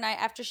sensation overnight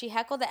after she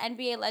heckled the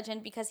NBA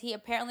legend because he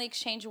apparently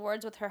exchanged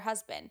words with her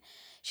husband.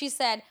 She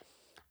said,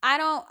 I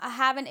don't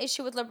have an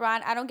issue with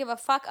LeBron. I don't give a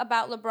fuck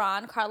about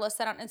LeBron, Carlos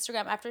said on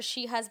Instagram after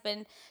she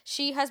husband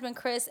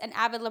Chris, an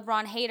avid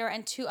LeBron hater,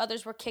 and 2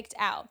 others were kicked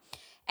out.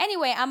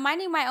 Anyway, I'm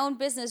minding my own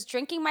business,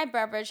 drinking my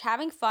beverage,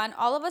 having fun.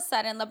 All of a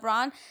sudden,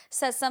 LeBron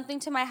says something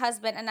to my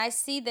husband, and I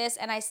see this,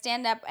 and I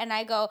stand up, and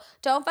I go,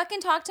 don't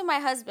fucking talk to my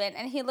husband.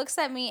 And he looks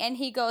at me, and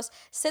he goes,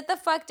 sit the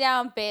fuck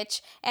down,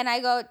 bitch. And I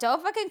go,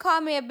 don't fucking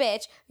call me a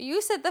bitch.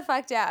 You sit the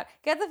fuck down.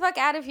 Get the fuck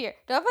out of here.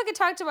 Don't fucking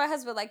talk to my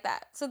husband like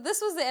that. So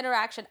this was the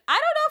interaction. I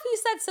don't know if he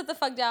said, sit the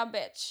fuck down,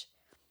 bitch.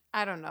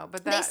 I don't know,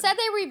 but they said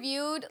they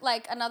reviewed,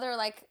 like, another,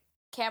 like,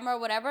 camera or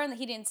whatever, and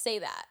he didn't say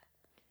that.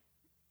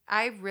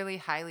 I really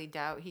highly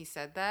doubt he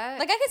said that.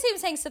 Like, I could see him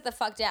saying, sit the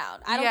fuck down.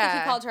 I don't think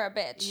he called her a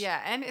bitch.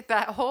 Yeah, and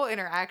that whole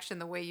interaction,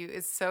 the way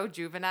is so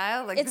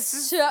juvenile. Like,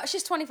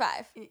 she's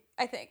 25,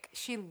 I think.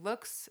 She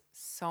looks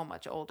so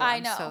much older.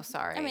 I know. I'm so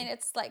sorry. I mean,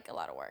 it's, like, a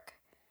lot of work.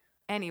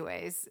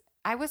 Anyways,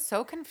 I was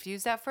so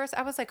confused at first.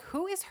 I was like,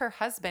 who is her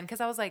husband?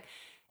 Because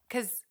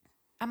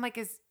I'm like,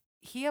 is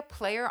he a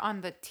player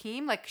on the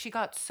team? Like, she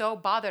got so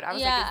bothered. I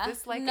was like, is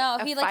this like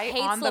a he fight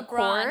hates on the LeBron.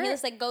 court? He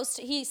just like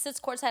he sits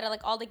courtside at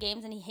like all the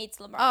games and he hates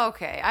LeBron. Oh,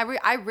 okay.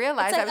 I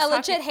realized it's like I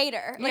was legit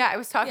hater. Like, yeah, I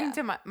was talking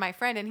to my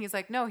friend, and he's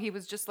like, no, he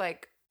was just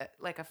like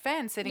a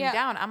fan sitting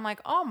down. I'm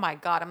like, oh my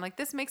God. I'm like,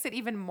 this makes it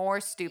even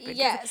more stupid.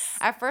 Yes.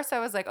 At first I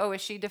was like, oh,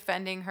 is she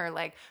defending her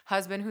like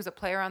husband who's a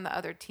player on the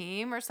other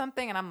team or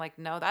something? And I'm like,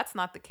 no, that's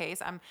not the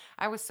case.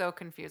 I was so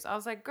confused. I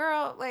was like,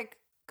 girl, like,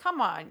 come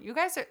on, you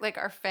guys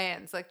are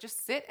fans. Like,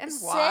 just sit and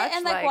watch. Sit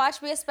and like watch,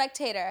 be a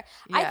spectator.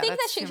 Yeah, I think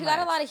that she got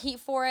a much. lot of heat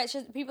for it.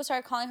 People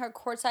started calling her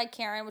courtside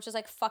Karen, which is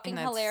like fucking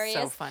hilarious.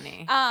 So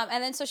funny.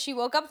 And then so she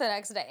woke up the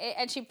next day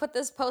and she put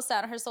this post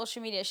out on her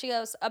social media. She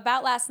goes,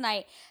 about last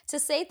night, to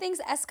say things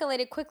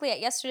escalated quickly at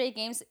yesterday's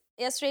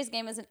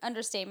game is an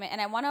understatement,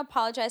 and I want to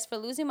apologize for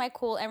losing my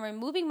cool and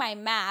removing my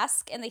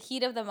mask in the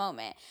heat of the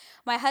moment.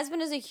 My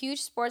husband is a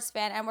huge sports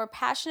fan, and we're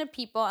passionate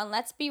people, and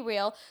let's be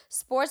real,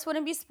 sports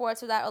wouldn't be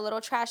sports without a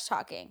little trash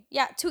talking.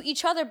 Yeah, to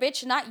each other,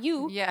 bitch, not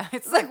you. Yeah,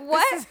 it's like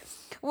what?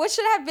 What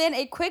should have been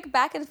a quick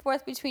back and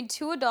forth between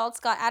 2 adults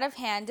got out of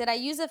hand. Did I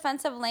use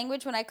offensive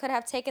language when I could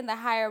have taken the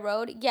higher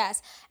road?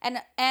 Yes.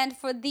 And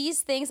for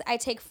these things, I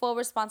take full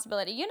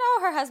responsibility. You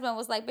know, her husband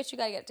was like, bitch, you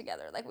gotta get it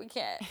together. Like, we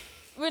can't.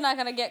 We're not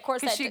gonna get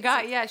courtside.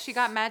 She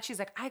got mad. She's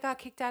like, I got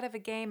kicked out of a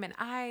game and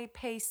I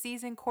pay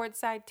season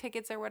courtside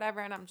tickets or whatever.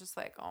 And I'm just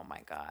like, oh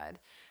my God.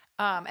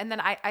 And then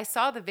I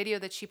saw the video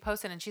that she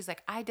posted, and she's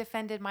like, I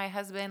defended my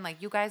husband.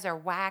 Like, you guys are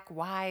whack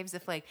wives.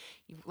 If like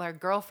you are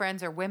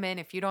girlfriends or women,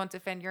 if you don't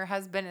defend your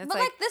husband, it's but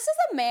like this is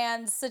a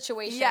man's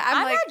situation. Yeah,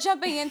 I'm not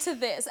jumping into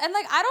this, and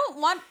like I don't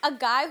want a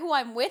guy who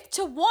I'm with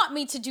to want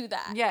me to do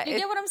that. Yeah, you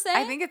get what I'm saying?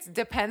 I think it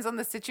depends on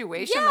the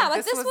situation. Yeah,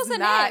 like this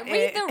wasn't it.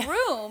 Read the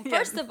room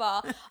first of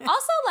all.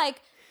 Also,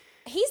 like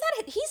he's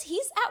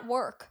at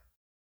work.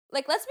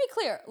 Like, let's be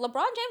clear.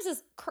 LeBron James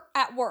is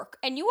at work,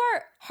 and you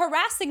are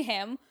harassing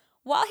him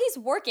while he's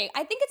working.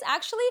 I think it's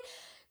actually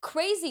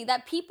crazy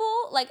that people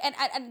like,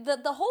 and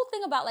the whole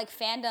thing about like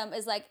fandom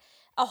is like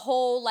a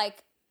whole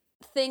like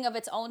thing of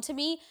its own to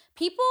me.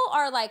 People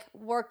are like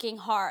working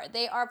hard.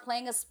 They are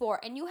playing a sport,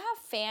 and you have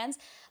fans.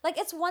 Like,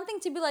 it's one thing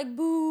to be like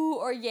boo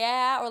or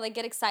yeah or like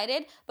get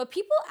excited, but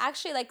people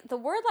actually like the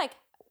word like,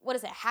 what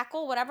is it,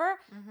 heckle, whatever,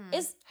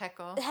 is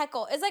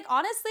heckle is like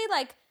honestly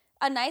like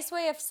a nice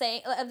way of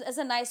saying, is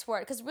a nice word,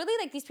 because really,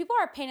 like, these people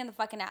are a pain in the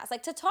fucking ass.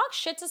 Like, to talk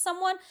shit to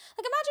someone,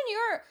 like,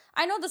 imagine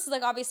I know this is,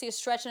 like, obviously a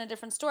stretch and a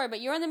different story, but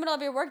you're in the middle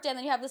of your workday, and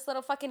then you have this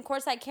little fucking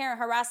courtside Karen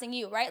harassing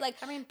you, right? Like,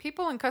 I mean,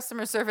 people in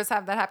customer service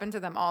have that happen to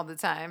them all the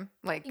time,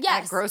 like,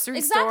 yes, at grocery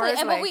exactly. stores.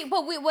 And like,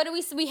 but what do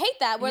we hate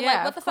that? We're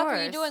like, what the fuck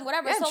are you doing?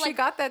 Whatever. Yeah, so, she like,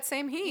 got that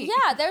same heat.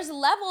 Yeah, there's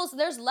levels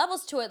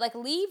to it. Like,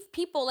 leave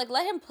people, like,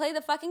 let him play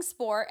the fucking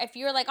sport. If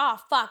you're like, oh,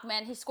 fuck,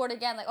 man, he scored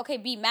again, like, okay,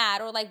 be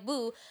mad, or like,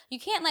 boo. You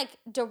can't, like,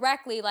 directly,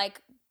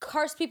 like,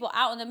 curse people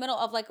out in the middle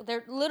of like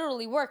they're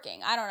literally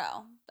working. I don't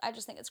know. I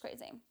just think it's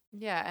crazy.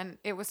 Yeah, and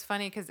it was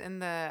funny because in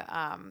the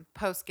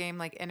post game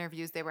like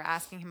interviews, they were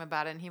asking him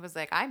about it, and he was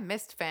like, "I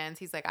missed fans."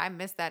 He's like, "I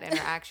missed that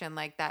interaction,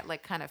 like that,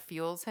 like kind of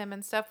fuels him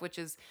and stuff," which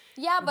is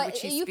but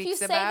which he if you speaks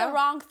say about. the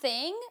wrong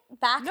thing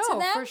back to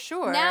them, for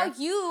sure. now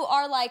you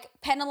are like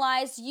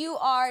penalized. You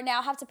are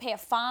now have to pay a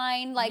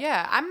fine. Like,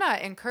 yeah, I'm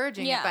not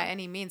encouraging it by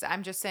any means.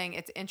 I'm just saying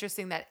it's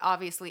interesting that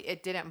obviously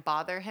it didn't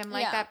bother him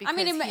like that. Because I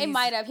mean, it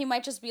might have. He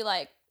might just be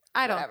like,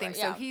 I don't think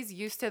so. He's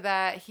used to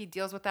that. He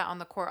deals with that on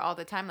the court all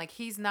the time. Like,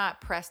 he's not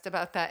pressed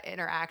about that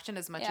interaction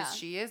as much as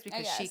she is,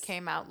 because she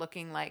came out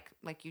looking like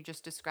you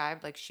just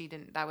described, like she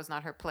didn't, that was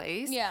not her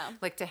place. Yeah.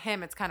 Like, to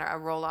him, it's kind of a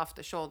roll off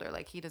the shoulder.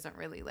 Like, he doesn't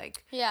really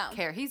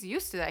care. He's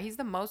used to that. He's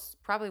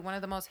probably one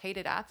of the most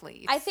hated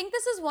athletes. I think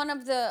this is one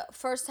of the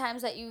first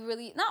times that you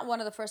really, not one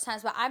of the first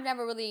times, but I've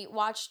never really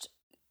watched.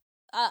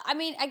 I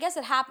mean, I guess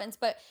it happens,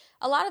 but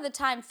a lot of the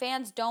time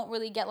fans don't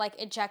really get like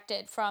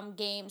ejected from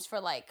games for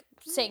like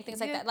saying things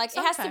like that. Like, it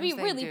has to be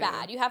really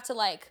bad. You have to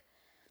like.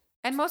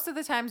 And most of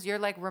the times you're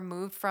like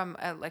removed from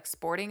a like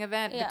sporting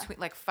event between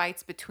like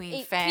fights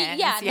between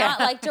fans. Not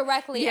like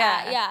directly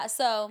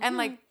So and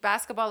like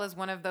basketball is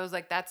one of those,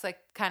 like that's like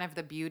kind of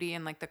the beauty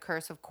and like the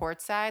curse of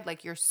courtside.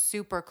 Like, you're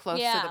super close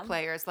to the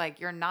players. Like,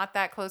 you're not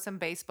that close in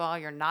baseball.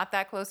 You're not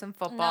that close in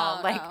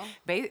football.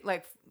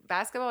 Like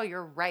basketball,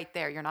 you're right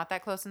there. You're not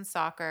that close in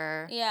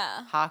soccer.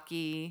 Yeah.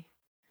 Hockey.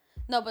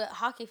 No, but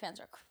hockey fans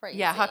are crazy.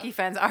 Yeah, hockey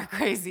fans are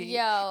crazy. They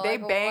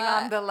like, bang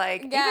on the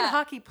like. Even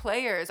hockey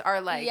players are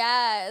like.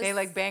 Yes. They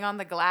like bang on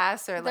the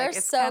glass or they're like.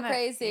 It's so kinda,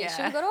 crazy. Yeah.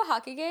 Should we go to a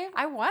hockey game?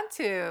 I want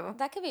to.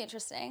 That could be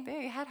interesting.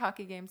 They had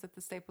hockey games at the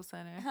Staples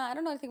Center. I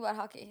don't know anything about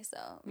hockey, so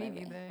me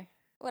neither.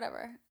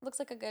 Whatever. Looks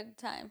like a good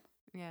time.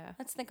 Yeah.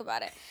 Let's think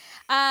about it.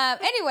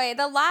 Anyway,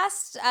 the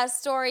last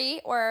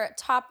story or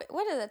topic.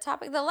 What is it?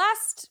 Topic. The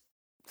last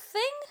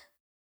thing.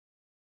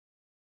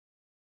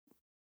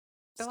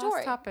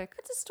 Last topic.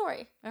 It's a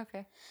story.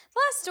 Okay. The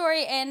last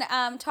story in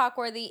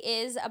Talkworthy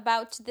is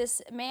about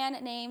this man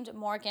named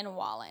Morgan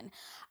Wallen.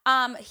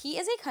 He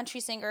is a country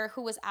singer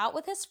who was out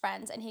with his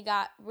friends and he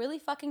got really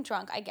fucking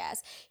drunk, I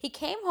guess. He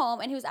came home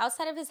and he was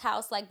outside of his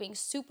house like being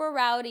super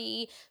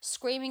rowdy,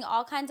 screaming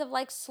all kinds of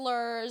like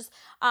slurs,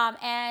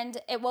 and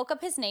it woke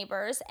up his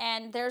neighbors,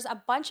 and there's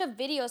a bunch of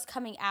videos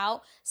coming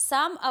out,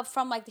 some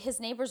from like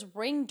his neighbors'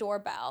 Ring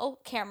doorbell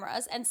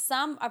cameras and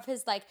some of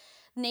his like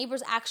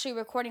neighbors actually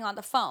recording on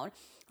the phone.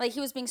 Like, he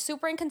was being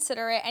super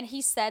inconsiderate and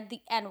he said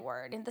the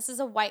N-word. And this is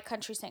a white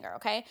country singer,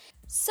 okay?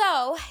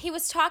 So he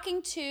was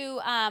talking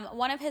to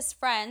one of his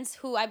friends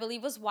who I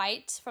believe was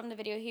white. From the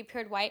video, he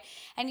appeared white.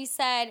 And he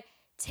said,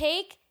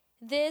 "Take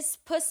this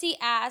pussy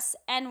ass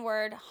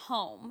N-word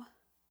home."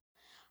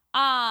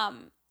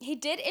 He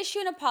did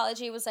issue an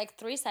apology. It was like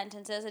 3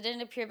 sentences. It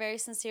didn't appear very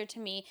sincere to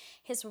me.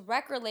 His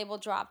record label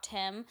dropped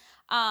him.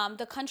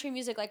 The country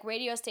music, like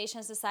radio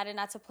stations, decided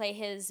not to play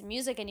his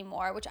music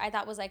anymore, which I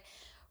thought was like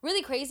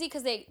really crazy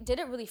because they did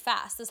it really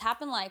fast. This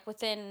happened like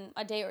within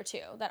a day or two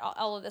that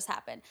all of this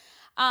happened.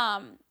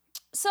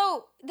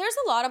 So there's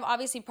a lot of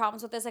obviously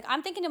problems with this. Like,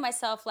 I'm thinking to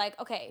myself, like,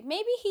 okay,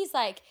 maybe he's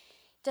like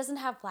doesn't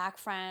have black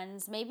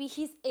friends. Maybe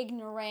he's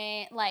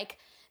ignorant, like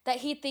that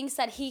he thinks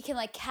that he can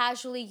like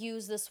casually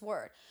use this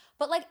word.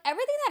 But like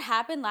everything that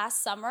happened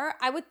last summer,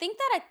 I would think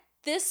that at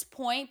this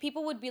point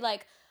people would be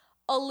like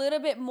a little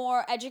bit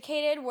more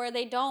educated, where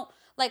they don't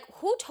like,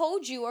 who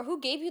told you or who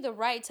gave you the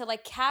right to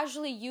like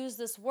casually use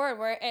this word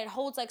where it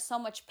holds like so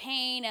much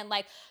pain and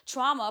like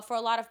trauma for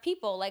a lot of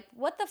people? Like,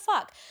 what the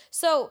fuck?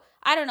 So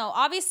I don't know.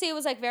 Obviously it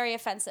was like very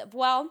offensive.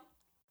 Well,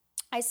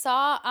 I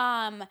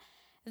saw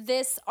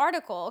this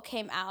article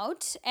came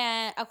out,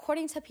 and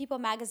according to People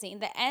magazine,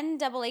 the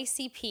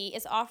NAACP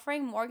is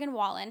offering Morgan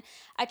Wallen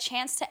a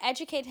chance to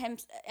educate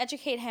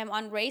him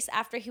on race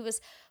after he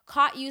was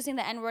caught using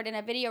the N-word in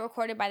a video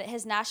recorded by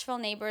his Nashville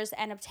neighbors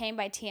and obtained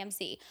by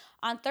TMZ.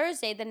 On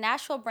Thursday, the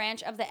Nashville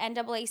branch of the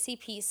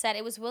NAACP said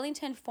it was willing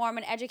to inform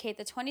and educate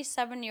the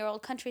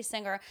 27-year-old country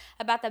singer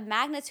about the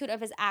magnitude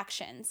of his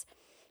actions.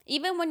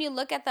 Even when you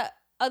look at the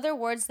other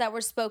words that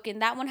were spoken,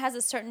 that one has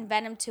a certain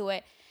venom to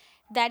it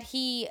that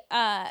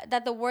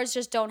the words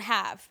just don't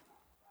have,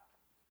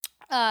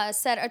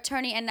 said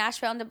attorney and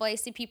Nashville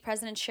NAACP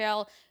President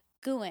Cheryl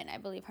Gwynn, I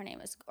believe her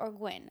name is, or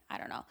Gwynn, I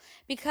don't know.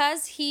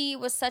 Because he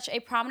was such a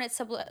prominent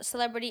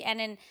celebrity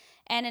and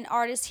an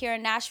artist here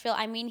in Nashville,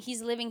 I mean,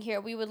 he's living here.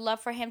 We would love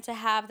for him to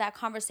have that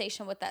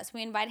conversation with us.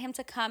 We invite him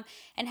to come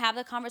and have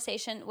the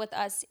conversation with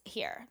us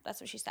here. That's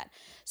what she said.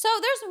 So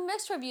there's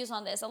mixed reviews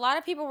on this. A lot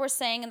of people were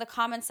saying in the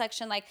comment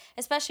section, like,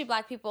 especially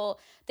black people,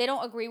 they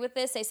don't agree with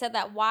this. They said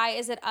that why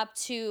is it up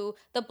to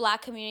the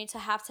black community to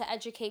have to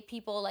educate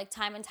people like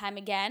time and time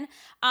again?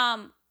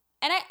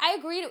 And I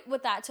agreed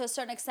with that to a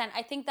certain extent.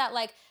 I think that,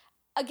 like,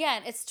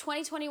 again, it's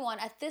 2021.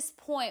 At this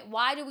point,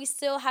 why do we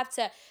still have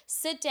to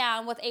sit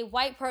down with a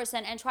white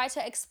person and try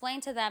to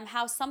explain to them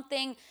how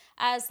something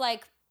as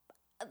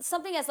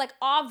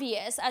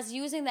obvious as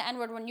using the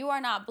N-word when you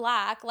are not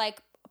black,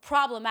 like,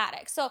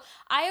 problematic? So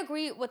I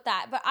agree with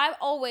that. But I've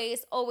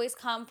always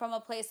come from a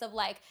place of,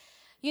 like,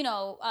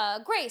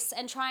 grace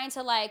and trying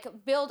to like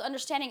build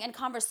understanding and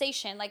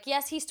conversation. Like,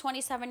 yes, he's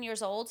 27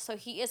 years old, so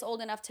he is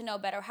old enough to know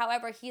better.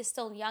 However, he is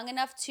still young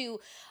enough to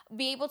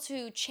be able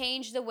to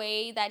change the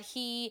way that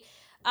he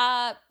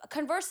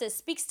converses,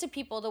 speaks to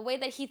people, the way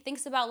that he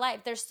thinks about life.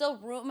 There's still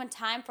room and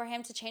time for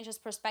him to change his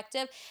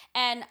perspective.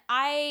 And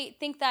I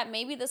think that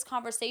maybe this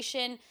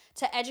conversation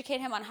to educate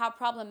him on how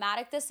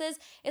problematic this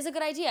is a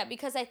good idea,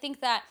 because I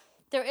think that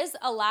there is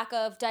a lack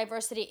of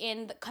diversity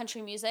in the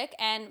country music,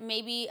 and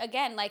maybe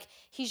again, like,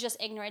 he's just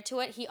ignorant to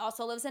it. He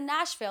also lives in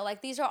Nashville.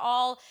 Like, these are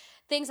all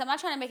things. I'm not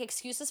trying to make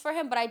excuses for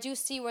him, but I do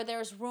see where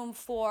there's room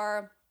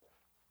for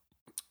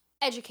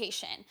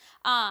education.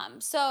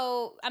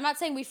 So I'm not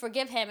saying we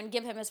forgive him and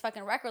give him his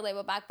fucking record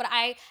label back, but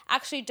I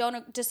actually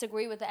don't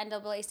disagree with the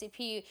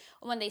NAACP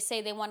when they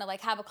say they want to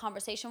like have a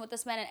conversation with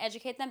this man and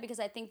educate them, because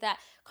I think that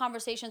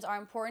conversations are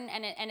important.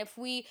 And if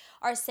we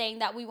are saying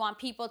that we want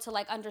people to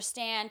like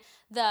understand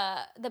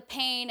the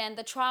pain and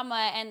the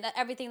trauma and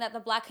everything that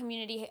the Black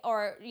community,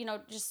 or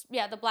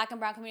the Black and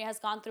brown community has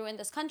gone through in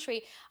this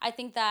country, I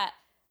think that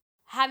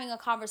having a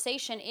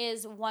conversation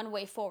is one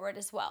way forward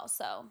as well.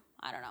 So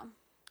I don't know.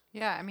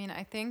 Yeah, I mean,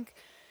 I think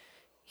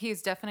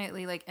he's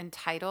definitely like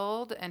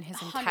entitled, and his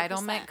 100%.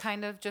 Entitlement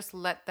kind of just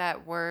let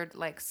that word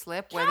like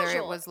slip. Casual. Whether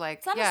it was like,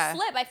 it's not a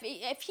slip.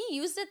 If he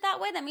used it that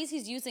way, that means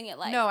he's using it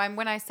like. No,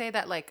 when I say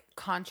that like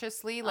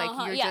consciously, like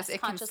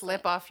it can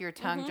slip off your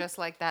tongue just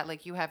like that.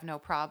 Like, you have no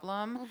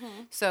problem.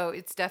 So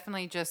it's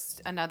definitely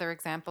just another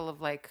example of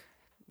like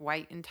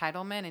white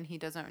entitlement, and he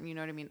doesn't, you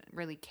know what I mean,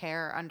 really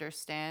care or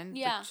understand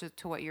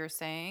to what you're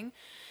saying.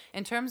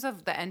 In terms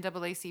of the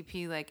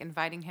NAACP, like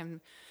inviting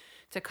him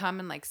to come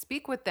and like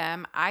speak with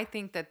them, I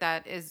think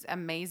that is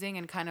amazing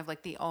and kind of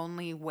like the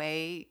only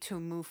way to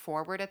move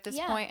forward at this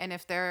point. And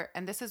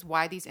and this is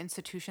why these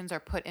institutions are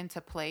put into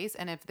place.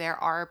 And if there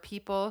are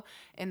people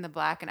in the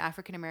Black and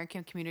African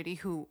American community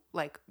who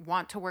like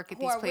want to work at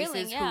these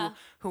places,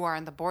 who are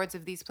on the boards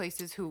of these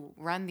places, who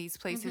run these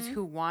places,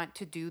 who want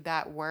to do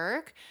that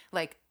work,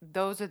 like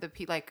those are the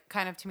people, like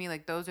kind of to me,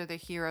 like those are the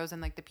heroes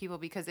and like the people,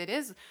 because it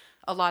is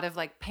a lot of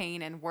like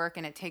pain and work,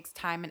 and it takes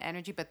time and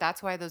energy, but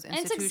that's why those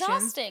institutions, and it's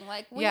exhausting.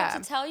 Like, we have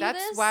to tell you this.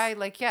 That's why,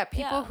 like,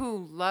 people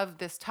who love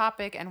this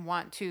topic and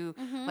want to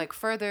like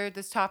further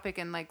this topic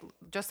and like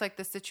just like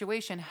this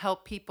situation,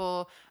 help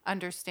people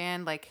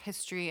understand like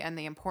history and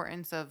the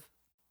importance of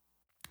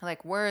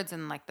like words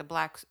and like the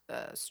Black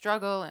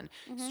struggle and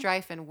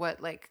strife, and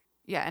what like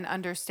and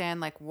understand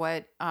like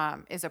what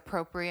is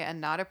appropriate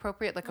and not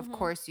appropriate. Like, of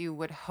course you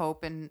would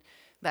hope and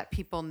that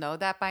people know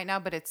that by now,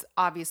 but it's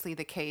obviously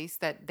the case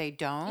that they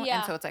don't.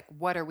 And so it's like,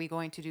 what are we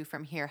going to do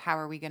from here? How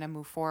are we going to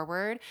move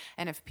forward?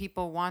 And if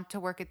people want to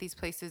work at these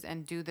places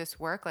and do this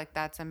work, like,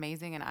 that's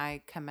amazing, and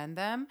I commend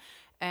them.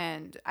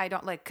 And I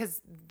don't like, because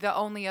the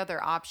only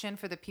other option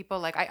for the people,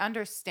 like, I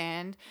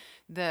understand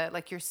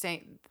like you're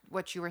saying,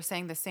 what you were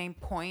saying, the same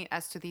point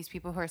as to these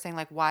people who are saying,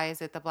 like, why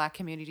is it the Black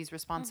community's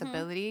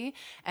responsibility?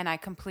 And I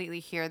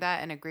completely hear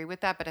that and agree with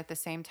that. But at the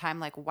same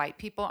time, like, white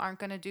people aren't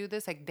going to do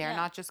this. Like, they're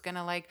not just going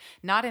to, like,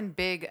 not in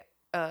big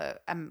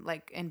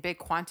like in big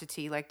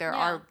quantity, like there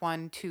are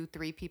 1, 2,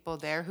 3 people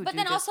there who do this work.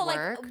 But then also,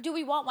 like, do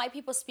we want white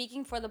people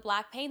speaking for the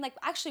Black pain? Like,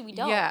 actually we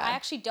don't. I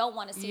actually don't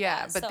want to see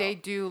that. But they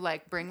do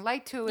like bring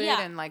light to it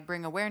and like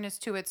bring awareness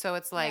to it. So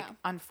it's like,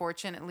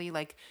 unfortunately,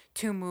 like,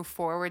 to move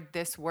forward,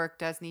 this work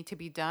does need to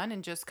be done,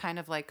 and just kind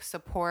of like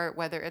support,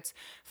 whether it's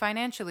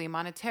financially,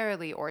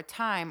 monetarily, or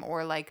time,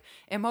 or like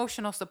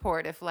emotional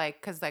support. If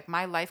like, because like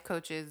my life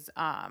coach is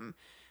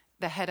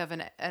the head of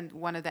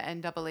one of the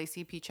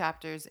NAACP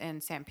chapters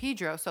in San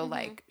Pedro. So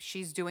like,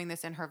 she's doing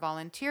this in her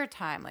volunteer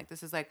time. Like,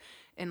 this is like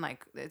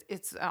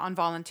it's on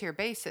volunteer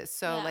basis.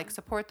 So like,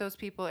 support those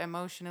people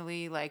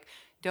emotionally, like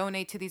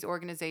donate to these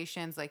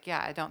organizations. Like,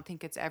 I don't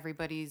think it's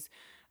everybody's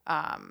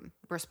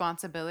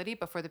responsibility,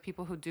 but for the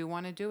people who do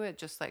want to do it,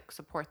 just like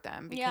support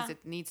them, because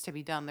it needs to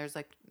be done. There's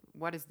like,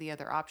 what is the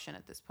other option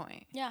at this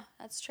point? Yeah,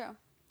 that's true.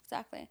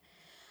 Exactly.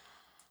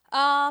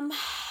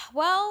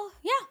 Well,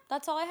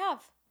 that's all I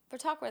have for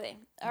Talkworthy.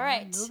 All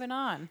right. Moving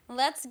on.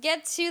 Let's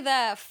get to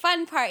the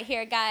fun part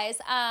here, guys.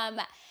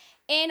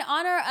 In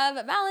honor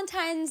of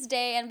Valentine's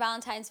Day and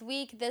Valentine's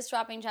Week, this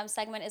Dropping Gems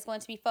segment is going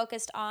to be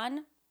focused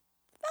on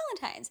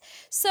Valentine's.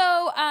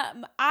 So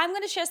I'm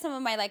going to share some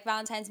of my like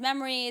Valentine's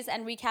memories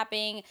and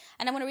recapping,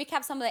 and I'm going to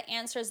recap some of the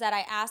answers that I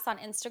asked on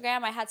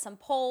Instagram. I had some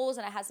polls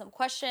and I had some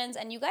questions,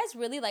 and you guys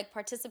really like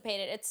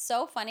participated. It's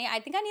so funny.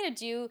 I think I need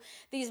to do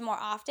these more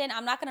often.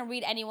 I'm not going to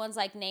read anyone's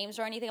like names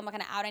or anything. I'm not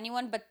going to out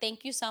anyone, but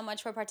thank you so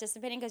much for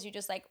participating, because you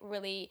just like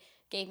really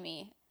gave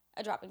me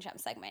a Dropping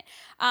Gems segment.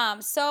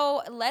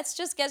 So let's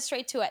just get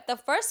straight to it. The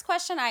first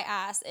question I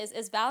asked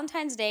is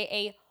Valentine's Day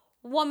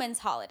a woman's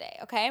holiday?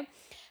 Okay.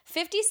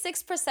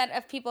 56%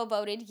 of people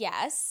voted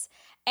yes,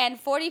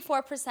 and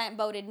 44%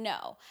 voted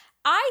no.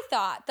 I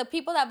thought the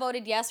people that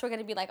voted yes were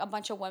going to be like a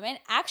bunch of women.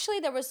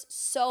 Actually, there was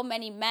so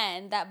many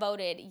men that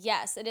voted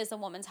yes, it is a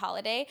woman's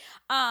holiday.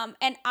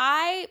 And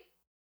I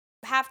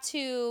have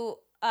to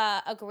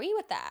agree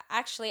with that.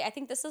 Actually, I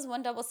think this is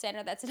one double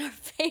standard that's in our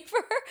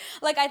favor.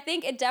 Like, I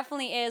think it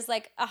definitely is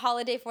like a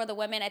holiday for the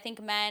women. I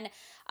think men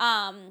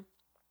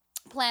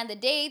plan the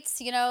dates,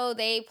 you know,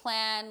 they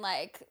plan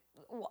like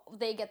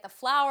they get the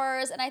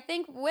flowers, and I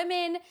think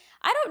women,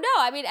 I don't know,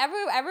 I mean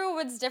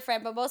everyone's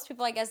different, but most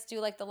people I guess do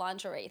like the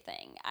lingerie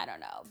thing. I don't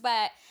know,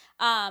 but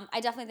I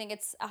definitely think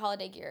it's a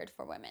holiday geared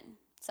for women,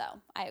 so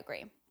I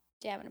agree.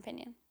 Do you have an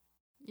opinion?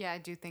 Yeah, I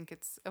do think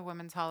it's a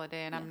women's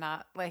holiday, and Yeah. I'm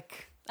not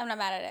like, I'm not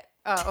mad at it.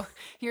 oh,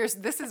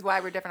 this is why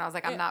we're different. I was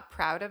like, I'm not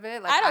proud of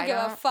it. Like, I don't give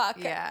a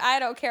fuck. Yeah. I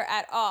don't care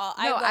at all.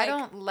 No, I I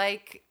don't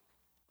like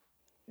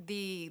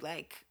the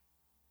like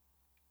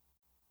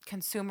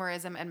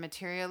consumerism and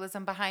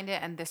materialism behind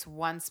it and this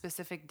one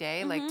specific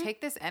day. Like, take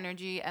this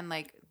energy and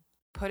like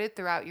put it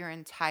throughout your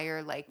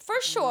entire like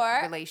for sure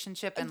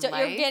relationship and you're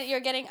life. You're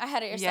getting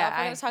ahead of yourself. Yeah,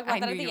 We're going to talk about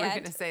that at the end. I knew you were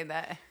going to say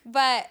that.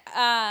 But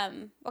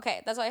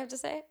okay, that's all I have to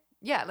say.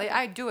 Yeah, like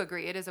I do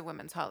agree. It is a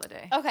women's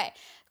holiday. Okay.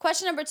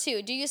 Question number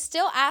 2. Do you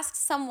still ask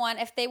someone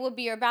if they will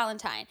be your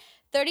Valentine?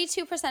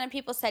 32% of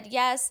people said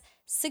yes.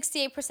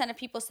 68% of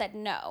people said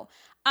no.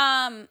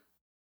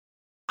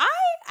 I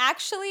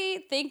actually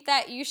think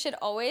that you should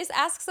always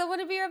ask someone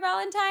to be your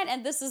Valentine,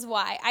 and this is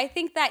why. I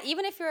think that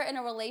even if you're in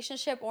a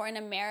relationship or in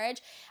a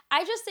marriage,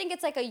 I just think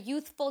it's like a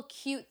youthful,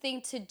 cute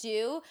thing to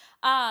do.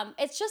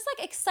 It's just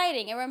like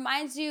exciting. It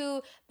reminds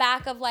you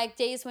back of like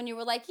days when you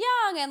were like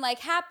young and like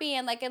happy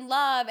and like in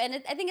love.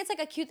 And I think it's like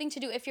a cute thing to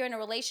do if you're in a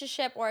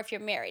relationship or if you're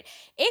married.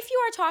 If you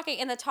are talking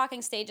in the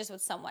talking stages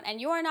with someone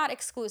and you are not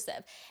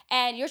exclusive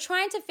and you're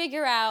trying to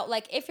figure out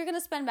like if you're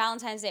gonna spend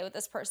Valentine's Day with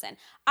this person,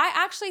 I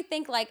actually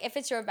think like if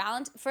it's your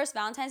first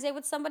Valentine's Day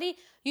with somebody,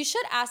 you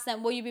should ask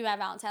them, will you be my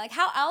Valentine? Like,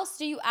 how else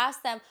do you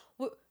ask them,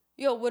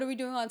 yo, what are we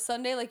doing on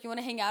Sunday? Like, you want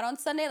to hang out on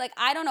Sunday? Like,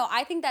 I don't know.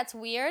 I think that's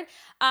weird.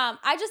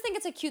 I just think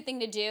it's a cute thing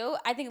to do.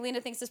 I think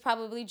Lena thinks it's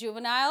probably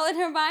juvenile in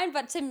her mind,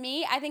 but to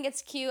me, I think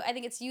it's cute. I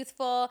think it's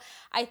youthful.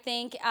 I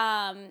think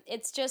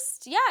it's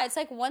just, yeah, it's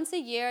like once a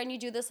year and you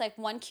do this like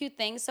one cute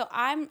thing. So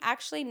I'm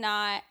actually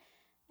not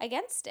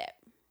against it.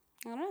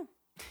 I don't know.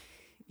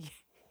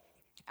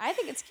 I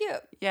think it's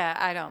cute. Yeah,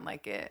 I don't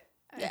like it.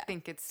 Yeah. I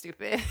think it's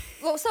stupid.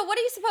 Well, so what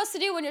are you supposed to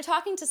do when you're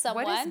talking to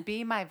someone? What does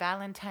be my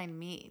Valentine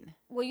mean?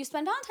 Will you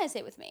spend Valentine's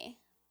Day with me?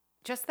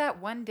 Just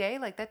that one day?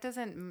 Like, that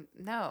doesn't,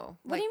 no.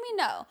 What do you mean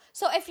no?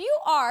 So if you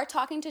are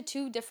talking to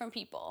two different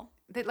people.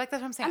 Like,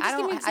 that's what I'm saying. I'm just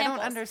giving you I don't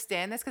examples.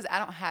 understand this because I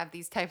don't have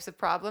these types of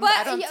problems. But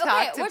I don't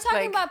talk to, we're talking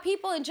like, about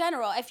people in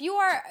general. If you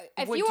are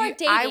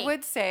dating, I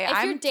would say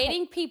if you're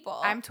dating people.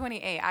 I'm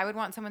 28. I would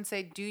want someone to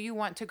say, do you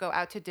want to go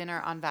out to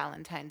dinner on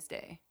Valentine's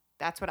Day?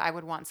 That's what I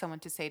would want someone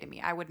to say to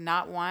me. I would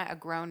not want a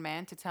grown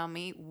man to tell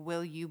me,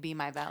 will you be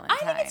my Valentine?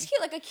 I think it's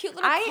cute, like a cute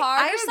little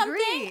card or something.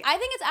 Agree. I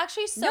think it's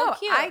actually so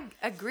cute. I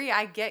agree.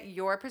 I get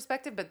your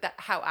perspective, but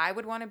how I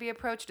would want to be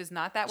approached is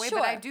not that way. Sure.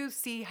 But I do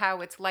see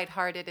how it's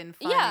lighthearted and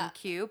fun Yeah. and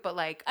cute. But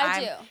like, I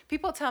do.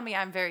 People tell me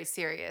I'm very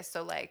serious.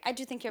 So like, I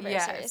do think you're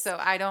very serious. So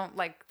I don't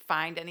like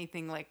find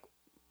anything like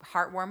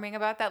heartwarming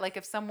about that. Like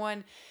if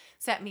someone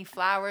sent me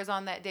flowers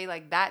on that day,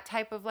 like that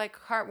type of like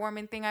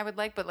heartwarming thing I would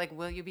like, but like,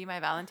 will you be my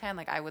Valentine?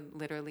 Like I would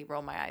literally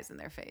roll my eyes in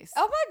their face.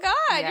 Oh my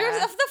God, Yeah. you're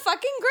the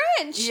fucking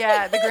Grinch.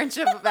 Yeah, the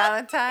Grinch of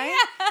Valentine.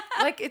 Yeah.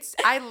 Like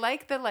I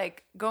like the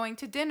like going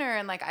to dinner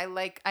and like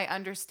I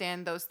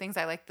understand those things.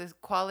 I like the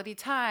quality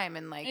time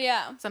and like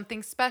Yeah.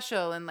 something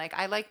special and like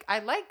I like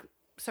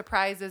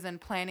surprises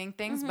and planning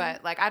things, Mm-hmm.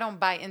 but like I don't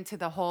buy into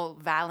the whole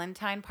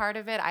Valentine part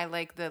of it. I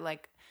like the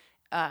like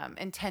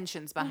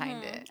intentions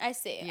behind it. I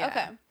see. Yeah.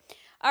 Okay.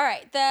 All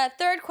right. The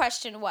third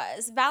question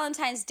was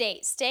Valentine's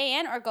date, stay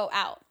in or go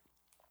out?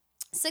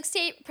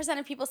 68%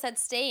 of people said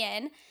stay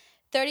in.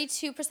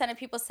 32% of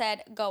people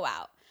said go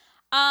out.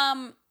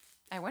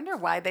 I wonder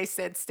why they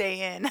said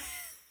stay in.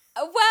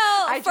 Well,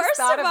 I just first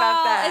thought of about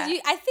all,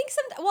 that. I think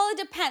it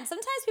depends.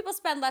 Sometimes people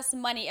spend less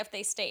money if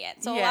they stay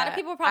in. So a lot of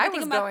people probably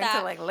think about I was going that.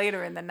 to like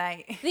later in the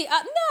night.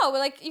 No,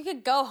 like you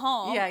could go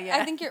home. Yeah.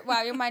 I think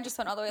your mind just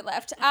went all the way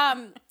left.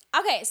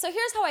 Okay, so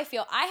here's how I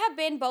feel. I have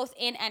been both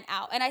in and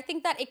out, and I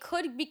think that it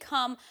could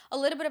become a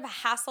little bit of a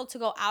hassle to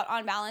go out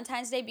on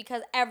Valentine's Day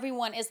because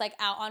everyone is like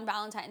out on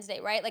Valentine's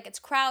Day, right? Like it's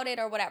crowded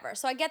or whatever.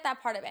 So I get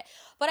that part of it.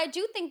 But I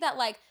do think that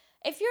like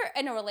if you're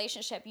in a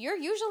relationship, you're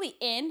usually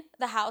in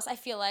the house, I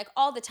feel like,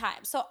 all the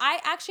time. So I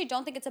actually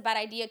don't think it's a bad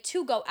idea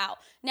to go out.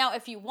 Now,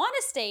 if you want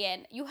to stay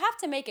in, you have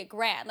to make it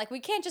grand. Like,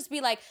 we can't just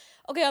be like,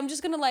 okay, I'm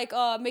just going to, like,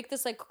 make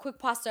this, like, quick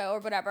pasta or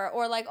whatever.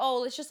 Or, like, oh,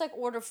 let's just, like,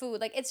 order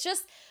food. Like, it's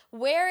just,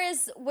 where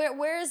is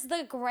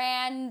the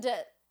grand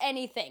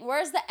anything?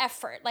 Where's the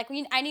effort? Like,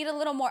 I need a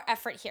little more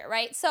effort here,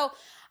 right? So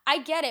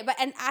I get it.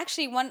 And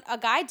actually, a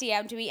guy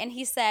DM'd me, and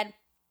he said,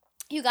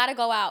 you got to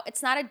go out.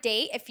 It's not a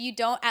date if you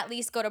don't at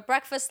least go to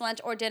breakfast, lunch,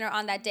 or dinner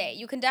on that day.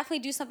 You can definitely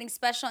do something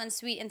special and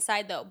sweet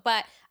inside, though,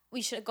 but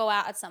we should go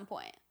out at some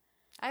point.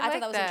 I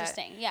thought that was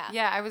interesting. Yeah.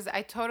 Yeah,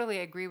 I totally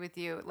agree with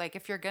you. Like,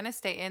 if you're going to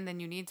stay in, then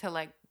you need to,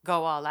 like,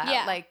 go all out.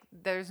 Yeah. Like,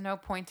 there's no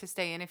point to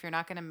stay in if you're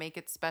not going to make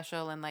it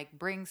special and, like,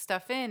 bring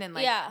stuff in and,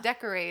 like,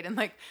 decorate and,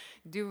 like,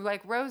 do,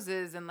 like,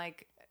 roses and,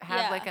 like,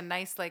 have, like, a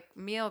nice, like,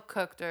 meal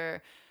cooked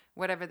or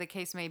whatever the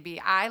case may be.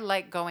 I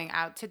like going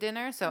out to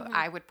dinner, so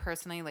I would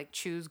personally like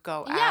choose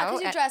go out. Yeah,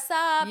 because you dress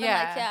up and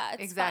like,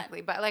 it's exactly.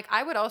 fun. But like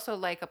I would also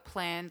like a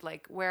planned,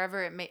 like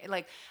wherever it may,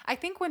 like I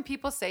think when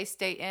people say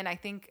stay in, I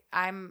think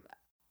I'm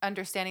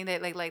understanding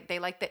that like they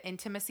like the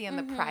intimacy and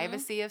the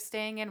privacy of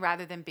staying in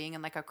rather than being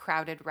in like a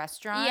crowded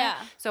restaurant. Yeah.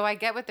 So I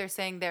get what they're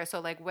saying there. So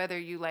like whether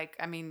you like,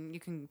 I mean,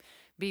 you can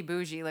be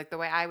bougie, like the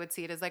way I would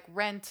see it is like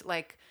rent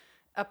like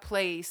a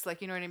place,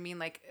 like, you know what I mean?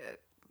 Like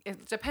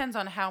it depends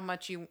on how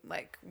much you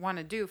like want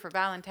to do for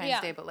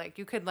Valentine's Day, but like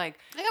you could like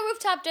a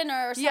rooftop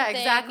dinner or something. Yeah,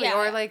 exactly. Yeah,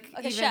 or like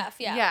a chef.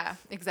 Yeah,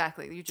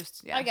 exactly. You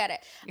just I get it.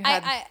 You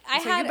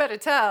better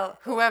tell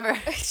whoever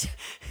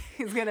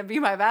is gonna be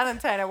my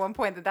Valentine at one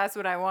point that's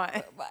what I want.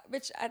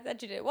 Bitch, I thought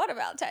you didn't want a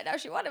Valentine. Now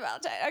she want a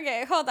Valentine.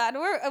 Okay, hold on.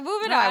 We're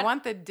moving on. I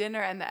want the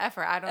dinner and the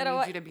effort. I don't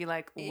need you to be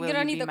like. Will you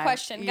don't need the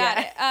question. Got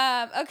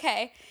it.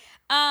 Okay.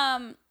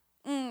 I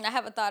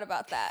haven't thought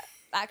about that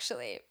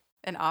actually.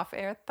 An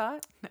off-air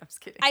thought? No, I'm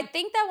just kidding. I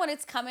think that when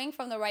it's coming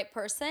from the right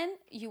person,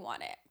 you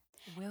want it.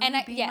 Will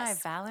you be my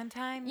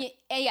Valentine?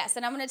 Yes,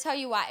 and I'm going to tell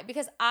you why.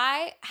 Because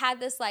I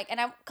had this like,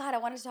 and I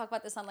wanted to talk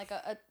about this on like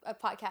a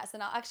podcast,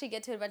 and I'll actually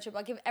get to it eventually, but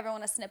I'll give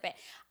everyone a snippet.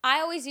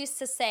 I always used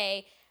to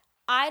say,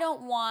 I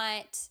don't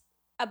want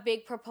a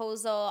big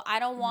proposal. I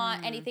don't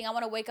want anything. I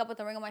want to wake up with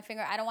a ring on my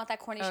finger. I don't want that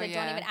corny shit.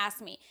 Don't even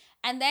ask me.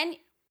 And then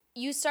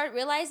you start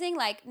realizing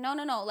like, no,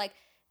 like,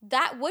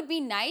 that would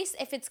be nice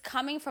if it's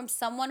coming from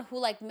someone who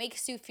like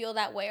makes you feel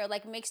that way or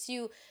like makes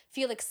you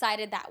feel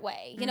excited that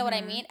way. You know what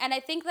I mean? And I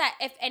think that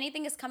if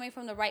anything is coming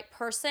from the right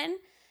person,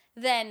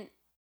 then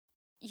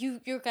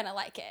you're gonna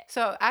like it.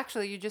 So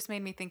actually, you just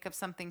made me think of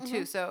something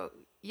too. So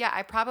yeah,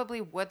 I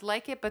probably would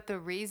like it, but the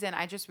reason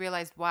I just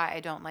realized why I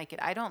don't like it.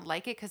 I don't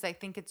like it because I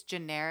think it's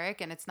generic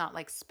and it's not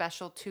like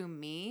special to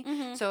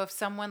me. So if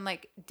someone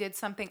like did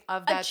something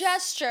of that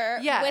gesture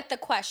with the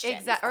question,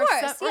 exactly,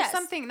 or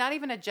something, not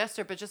even a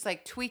gesture, but just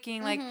like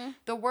tweaking like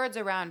the words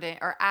around it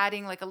or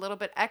adding like a little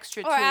bit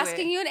extra to it, or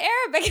asking you in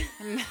Arabic.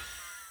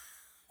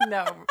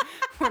 No,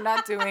 we're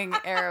not doing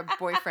Arab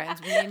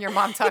boyfriends. Me and your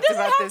mom talked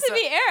about this. It doesn't have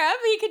to be Arab.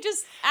 He could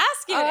just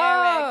ask you in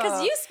Arabic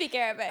because you speak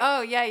Arabic.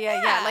 Oh,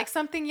 yeah. Like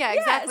something,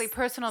 exactly,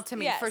 personal to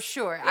me, for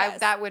sure. Yes.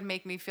 That would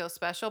make me feel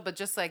special, but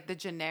just like the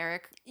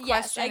generic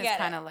question is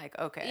kind of like,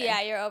 okay.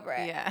 Yeah, you're over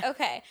it. Yeah.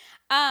 Okay.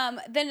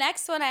 The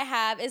next one I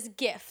have is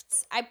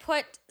gifts.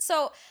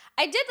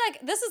 I did like,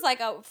 this is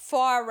like a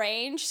far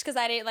range because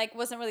I didn't like,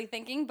 wasn't really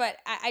thinking, but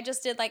I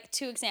just did like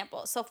 2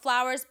 examples. So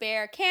flowers,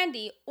 bear,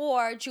 candy,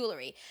 or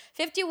jewelry.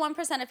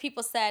 51% of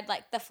people said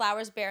like the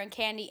flowers, bear, and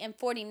candy, and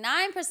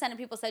 49% of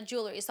people said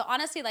jewelry. So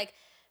honestly, like,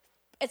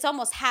 it's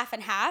almost half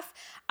and half.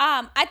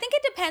 I think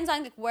it depends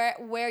on like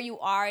where you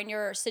are in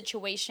your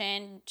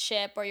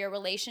situationship or your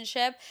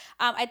relationship.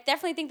 I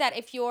definitely think that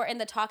if you're in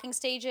the talking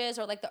stages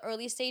or like the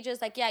early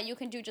stages, like, yeah, you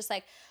can do just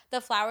like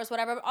the flowers,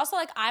 whatever. But also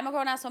like I'm a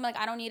grown ass woman,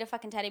 like I don't need a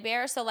fucking teddy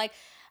bear. So like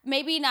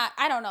maybe not,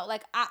 I don't know.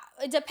 Like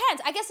it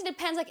depends. I guess it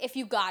depends like if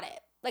you got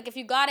it. Like if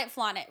you got it,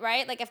 flaunt it,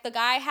 right? Like if the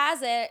guy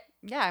has it.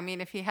 Yeah, I mean,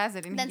 if he has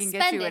it and he can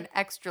get you an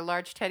extra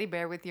large teddy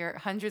bear with your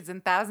hundreds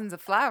and thousands of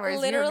flowers,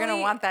 you're going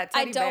to want that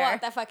teddy bear. I don't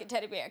want that fucking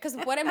teddy bear because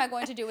what am I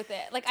going to do with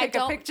it? Like Take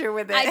a picture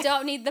with it. I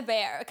don't need the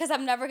bear because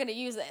I'm never going to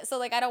use it. So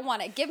like I don't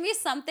want it. Give me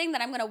something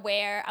that I'm going to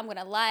wear, I'm going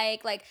to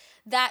like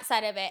that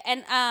side of it.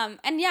 And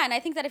yeah, and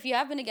I think that if you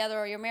have been together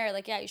or you're married,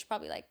 like, yeah, you should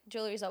probably like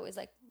jewelry's always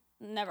like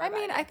never. I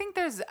mean, I think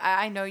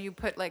I know you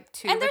put like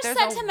 2, and there's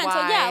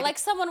sentimental. Yeah, like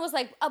someone was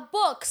like a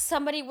book,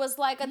 somebody was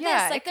like a this.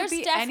 Like it could there's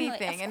be definitely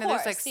anything, and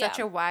there's like such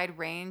a wide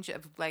range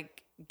of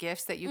like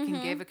gifts that you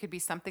can give. It could be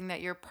something that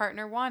your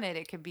partner wanted.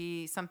 It could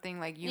be something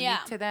like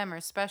unique to them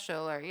or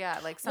special or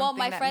like something. Well,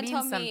 my friend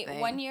told me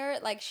one year,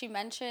 like she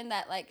mentioned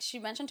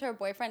to her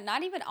boyfriend,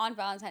 not even on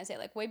Valentine's Day,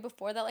 like way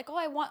before that, like, oh,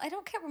 I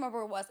can't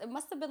remember what it was. It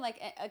must have been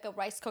like a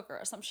rice cooker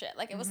or some shit.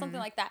 Like it was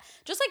something like that.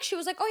 Just like she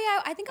was like, oh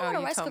yeah, I think I want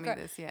a rice cooker.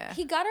 Me this, yeah.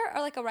 He got her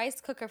like a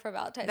rice cooker for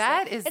Valentine's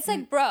Day. It's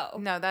like, bro.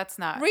 No, that's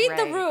not. Read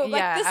the room.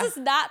 Like this is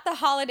not the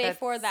holiday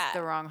for that.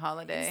 The wrong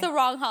holiday. It's the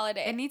wrong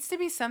holiday. It needs to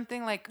be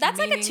something like that's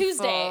like a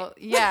Tuesday.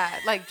 Yeah,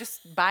 like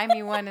just buy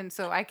me one and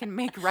so I can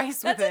make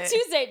rice with it. That's a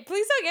Tuesday.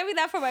 Please don't give me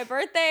that for my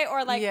birthday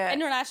or like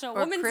International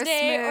Women's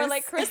Day or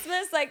like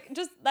Christmas. Like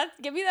just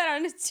give me that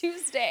on a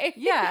Tuesday.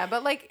 Yeah,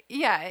 but like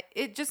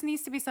it just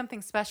needs to be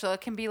something special.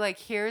 It can be like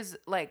here's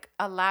like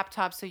a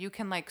laptop so you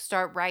can like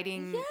start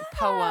writing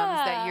poems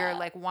that you're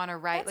like want to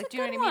write. Like do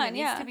you know what I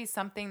mean? It needs to be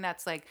something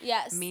that's like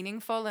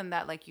meaningful and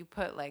that like you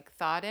put like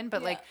thought in.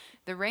 But like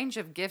the range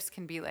of gifts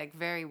can be like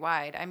very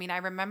wide. I mean, I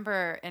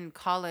remember in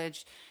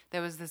college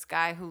there was this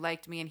guy who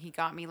liked me and he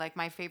got me like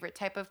my favorite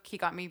type of, he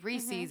got me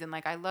Reese's and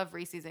like I love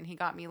Reese's and he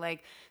got me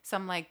like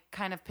some like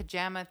kind of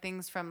pajama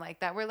things from like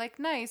that were like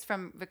nice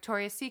from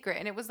Victoria's Secret.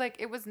 And it was like,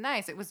 it was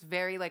nice. It was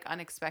very like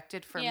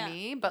unexpected for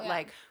me, but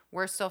like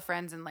we're still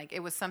friends and like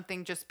it was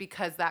something just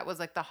because that was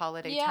like the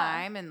holiday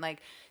time and like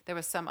there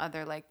was some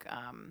other like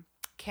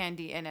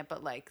candy in it,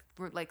 but like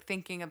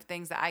thinking of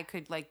things that I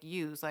could like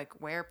use, like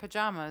wear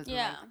pajamas.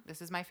 Yeah. And, like,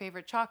 this is my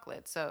favorite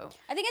chocolate. So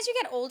I think as you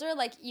get older,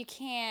 like you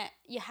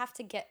have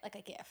to get like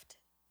a gift.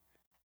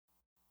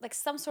 like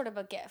some sort of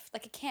a gift.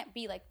 Like it can't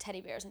be like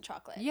teddy bears and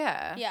chocolate.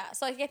 Yeah. Yeah.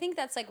 So like I think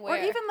that's like where.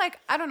 Or even like,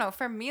 I don't know,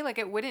 for me, like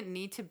it wouldn't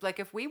need to, like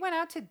if we went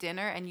out to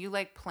dinner and you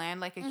like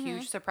planned like a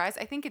huge surprise,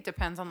 I think it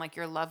depends on like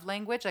your love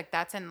language. Like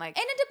that's in like.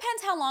 And it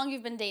depends how long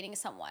you've been dating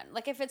someone.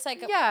 Like if it's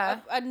like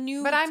a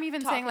new. But I'm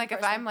even saying like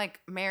person. if I'm like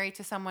married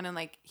to someone and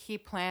like he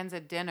plans a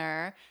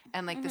dinner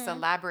and like this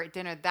elaborate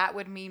dinner, that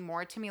would mean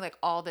more to me, like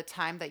all the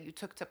time that you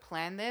took to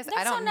plan this. That's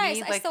I don't so nice.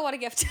 need I like. still want a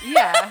gift.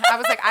 Yeah. I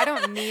was like, I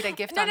don't need a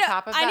gift on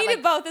top of that. I needed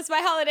like, both. It's my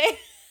holiday.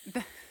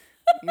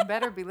 You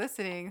better be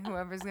listening,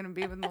 whoever's gonna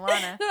be with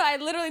Milana. No, I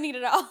literally need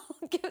it all.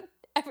 Give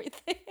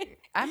everything.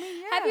 I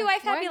mean, yeah. Happy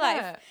wife, happy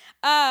life.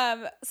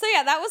 So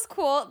yeah, that was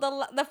cool.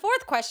 The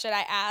fourth question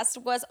I asked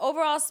was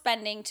overall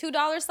spending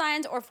 $2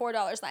 signs or $4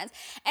 signs,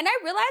 and I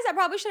realized I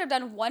probably should have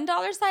done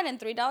 $1 sign and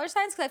 $3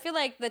 signs because I feel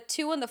like the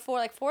 2 and the 4,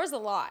 like 4 is a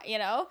lot, you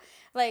know.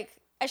 Like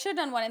I should have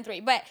done 1 and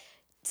 3, but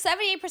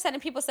 78%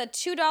 of people said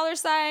 $2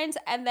 signs,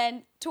 and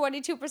then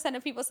 22%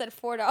 of people said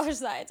 $4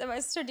 signs. And my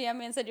sister DM'd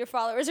me and said, your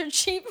followers are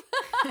cheap.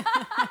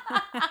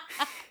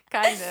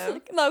 Kind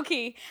of. Low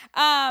key.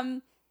 I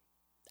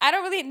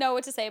don't really know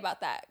what to say about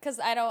that because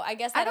I don't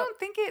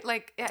think it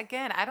like,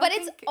 again, I don't but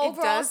think it's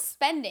overall it does.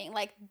 spending,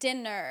 like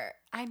dinner.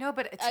 I know,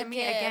 but to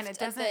me, again, it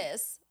doesn't.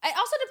 It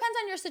also depends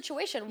on your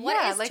situation.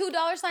 What is like,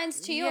 $2 signs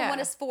to you and what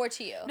is 4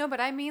 to you? No, but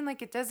I mean,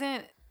 like, it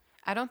doesn't.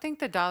 I don't think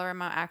the dollar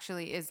amount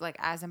actually is like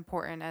as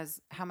important as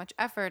how much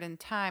effort and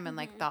time and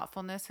like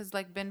thoughtfulness has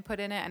like been put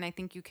in it. And I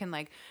think you can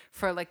like,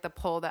 for like the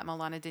poll that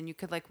Milana did,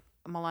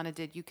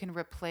 you can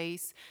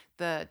replace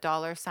the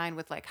dollar sign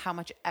with like how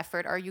much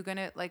effort are you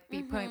gonna like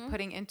be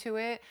putting into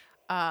it.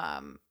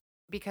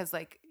 Because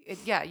like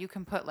you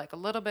can put like a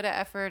little bit of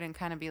effort and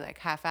kind of be like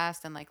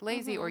half-assed and like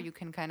lazy, or you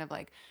can kind of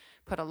like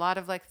put a lot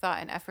of like thought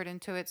and effort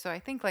into it. So I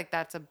think like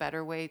that's a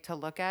better way to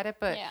look at it.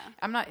 But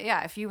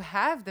if you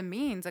have the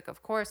means, like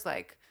of course,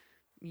 like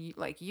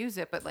use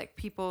it. But like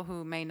people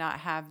who may not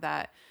have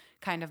that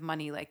kind of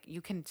money, like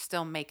you can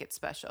still make it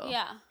special.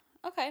 Yeah.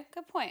 Okay.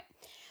 Good point.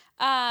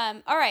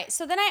 All right.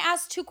 So then I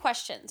asked 2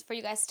 questions for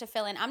you guys to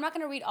fill in. I'm not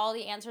going to read all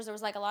the answers. There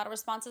was like a lot of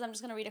responses. I'm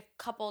just going to read a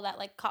couple that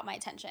like caught my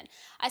attention.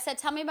 I said,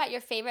 tell me about your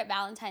favorite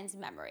Valentine's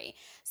memory.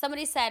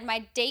 Somebody said,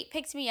 my date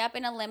picked me up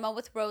in a limo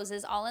with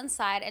roses all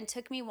inside and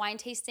took me wine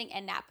tasting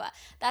in Napa.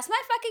 That's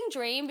my fucking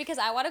dream because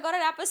I want to go to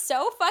Napa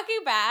so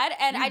fucking bad.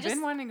 And You've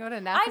been wanting to go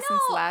to Napa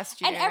since last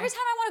year. And every time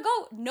I want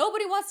to go,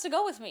 nobody wants to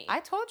go with me.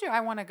 I told you I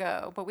want to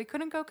go, but we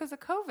couldn't go because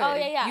of COVID. Oh,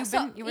 yeah.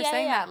 You were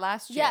saying that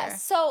last year.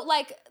 Yes. So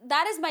like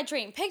that is my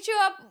dream. Picture you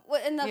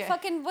up in the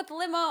fucking with the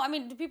limo. I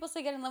mean, do people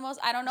still get in limos?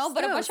 I don't know,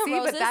 but a bunch of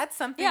roses. But that's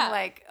something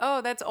like,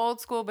 oh, that's old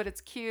school, but it's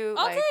cute.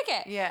 I'll take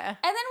it. Yeah. And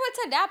then went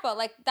to Napa.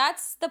 Like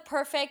that's the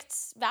perfect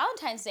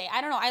Valentine's Day.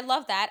 I don't know. I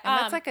love that.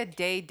 And that's like a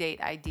day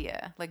date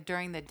idea, like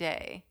during the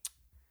day.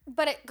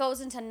 But it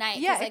goes into night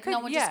because like no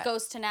one just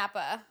goes to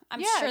Napa.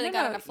 I'm sure they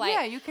got on a flight.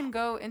 Yeah, you can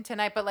go into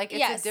night, but like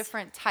it's a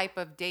different type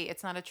of date.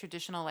 It's not a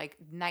traditional like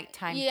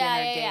nighttime dinner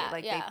date.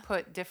 Like they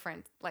put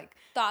different like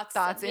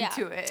thoughts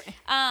into it.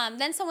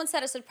 Then someone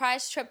said a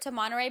surprise trip to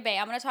Monterey Bay.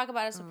 I'm going to talk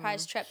about a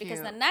surprise trip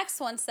because the next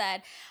one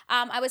said,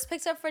 I was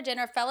picked up for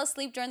dinner, fell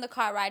asleep during the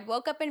car ride,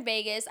 woke up in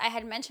Vegas. I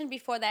had mentioned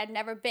before that I'd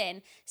never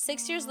been.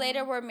 6 years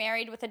later, we're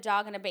married with a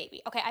dog and a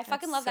baby. Okay, I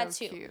fucking love that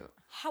too. Cute.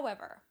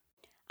 However,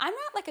 I'm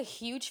not like a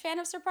huge fan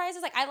of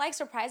surprises. Like I like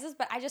surprises,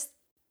 but I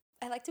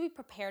like to be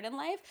prepared in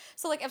life.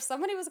 So like if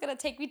somebody was going to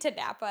take me to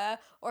Napa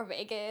or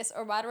Vegas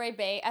or Monterey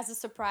Bay as a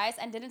surprise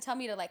and didn't tell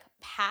me to like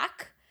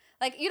pack,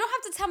 like you don't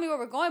have to tell me where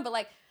we're going, but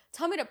like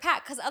tell me to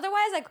pack. Cause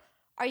otherwise like,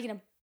 are you going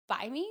to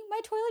buy me my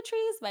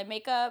toiletries, my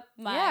makeup,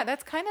 my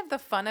that's kind of the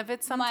fun of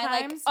it sometimes.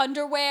 My like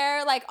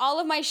underwear, like all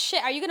of my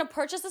shit. Are you gonna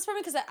purchase this for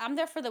me? Because I'm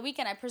there for the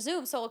weekend, I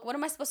presume. So like, what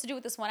am I supposed to do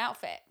with this one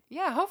outfit?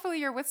 Yeah,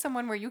 hopefully you're with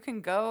someone where you can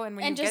go and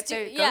when you get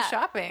there, go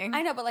shopping.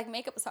 I know, but like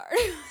makeup is hard.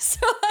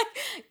 So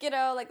like, you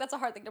know, like that's a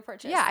hard thing to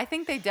purchase. Yeah, I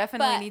think they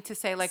definitely need to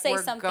say like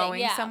we're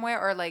going somewhere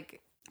or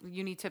like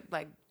you need to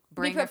like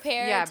be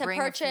prepared to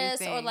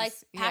purchase or like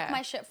pack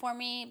my shit for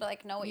me, but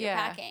like know what you're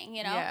packing,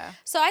 you know? Yeah.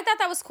 So I thought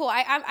that was cool.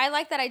 I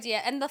like that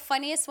idea. And the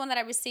funniest one that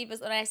I received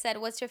was when I said,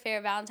 what's your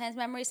favorite Valentine's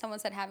memory? Someone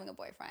said having a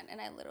boyfriend.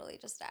 And I literally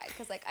just died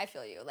because like I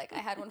feel you. Like I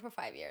had one for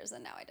 5 years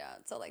and now I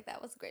don't. So like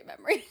that was a great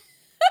memory.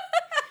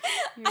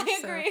 I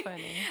agree. So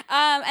funny.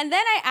 And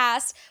then I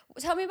asked,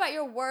 tell me about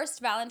your worst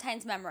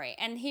Valentine's memory.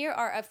 And here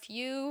are a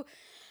few.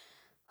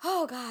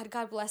 Oh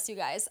God bless you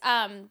guys.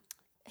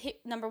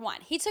 Number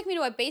 1, he took me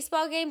to a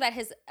baseball game that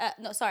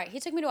he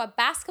took me to a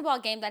basketball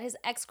game that his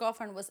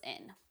ex-girlfriend was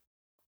in.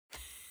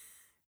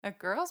 A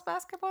girls'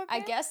 basketball game? I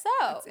guess so.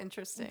 That's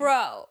interesting.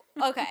 Bro.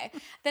 Okay.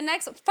 The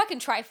next, fucking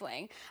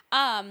trifling.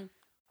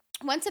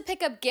 Went to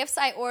pick up gifts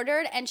I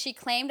ordered and she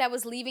claimed I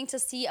was leaving to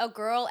see a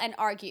girl and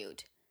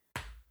argued.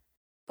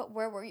 But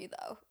where were you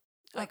though?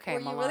 Like, okay,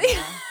 were Milana. you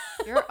really?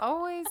 You're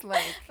always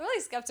like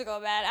really skeptical,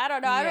 man. I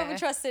don't know. I don't even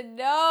trust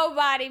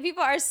nobody.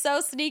 People are so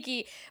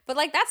sneaky. But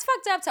like that's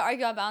fucked up to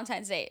argue on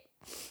Valentine's Day.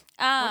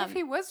 What if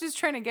he was just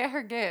trying to get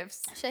her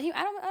gifts? I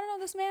don't know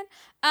this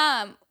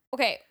man.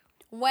 Okay.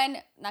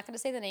 not going to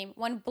say the name,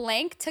 when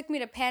blank took me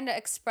to Panda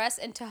Express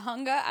in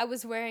Tahunga, I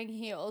was wearing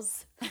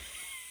heels.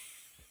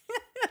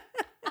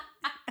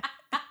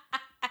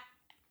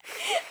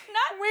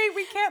 Wait,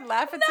 we can't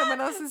laugh at someone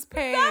else's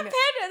pain. Not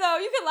Panda, though.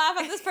 You can laugh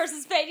at this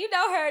person's pain. You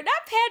know her.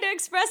 Not Panda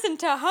Express in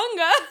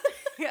Tahunga.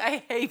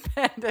 I hate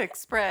Panda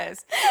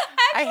Express.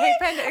 I hate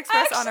Panda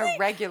Express on a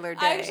regular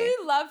day. I actually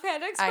love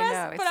Panda Express. I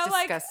know, it's but I'm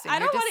disgusting.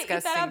 like, I don't want to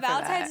eat that on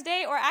Valentine's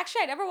Day. Or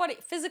actually, I never want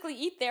to physically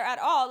eat there at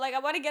all. Like, I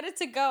want to get it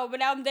to go. But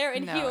now I'm there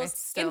in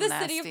heels in the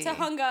city of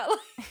Tahunga.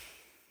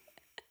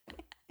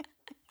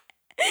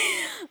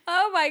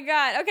 Oh, my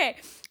God. Okay.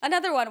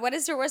 Another one. What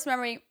is your worst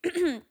memory?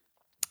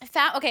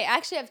 I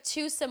actually have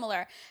two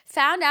similar.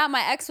 Found out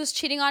my ex was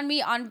cheating on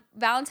me on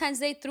Valentine's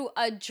Day through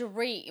a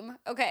dream.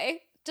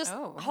 Okay, just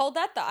hold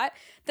that thought.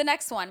 The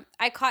next one,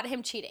 I caught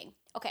him cheating.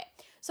 Okay,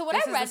 so when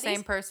I read these, the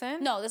same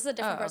person? No, this is a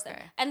different person.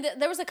 Okay. And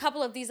there was a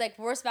couple of these like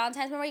worst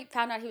Valentine's memory.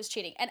 Found out he was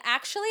cheating, and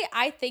actually,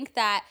 I think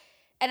that,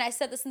 and I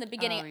said this in the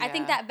beginning. I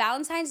think that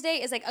Valentine's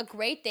Day is like a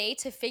great day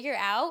to figure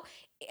out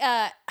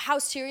how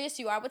serious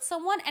you are with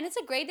someone, and it's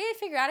a great day to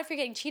figure out if you're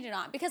getting cheated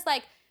on. Because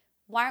like,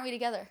 why aren't we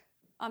together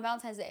on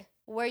Valentine's Day?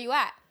 Where are you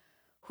at?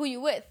 Who are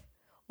you with?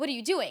 What are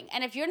you doing?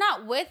 And if you're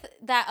not with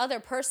that other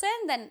person,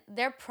 then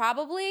they're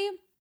probably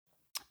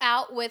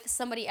out with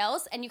somebody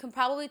else. And you can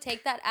probably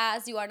take that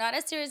as you are not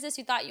as serious as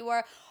you thought you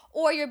were,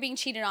 or you're being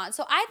cheated on.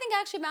 So I think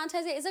actually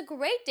Valentine's Day is a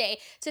great day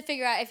to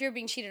figure out if you're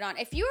being cheated on.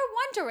 If you're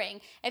wondering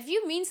if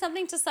you mean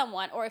something to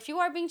someone or if you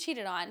are being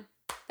cheated on,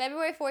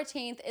 February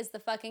 14th is the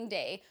fucking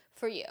day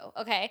for you,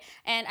 okay?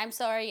 And I'm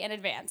sorry in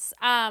advance.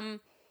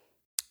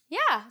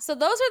 Yeah, so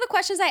those are the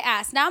questions I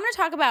asked. Now I'm going to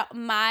talk about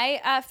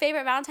my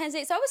favorite Valentine's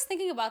Day. So I was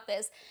thinking about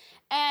this,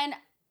 and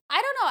I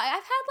don't know.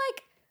 I've had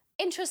like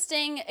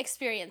interesting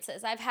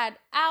experiences. I've had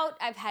out,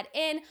 I've had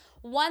in.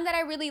 One that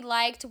I really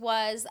liked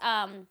was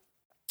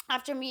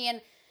after me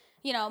and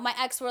my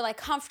ex were like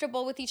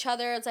comfortable with each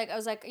other. It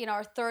was like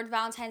our third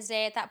Valentine's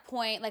Day at that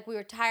point. Like we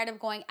were tired of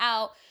going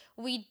out.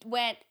 We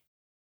went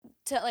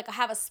to like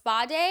have a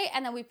spa day,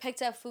 and then we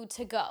picked up food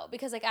to go,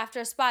 because like after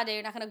a spa day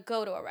you're not gonna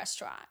go to a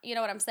restaurant, you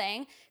know what I'm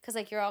saying, because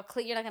like you're all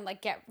clean, you're not gonna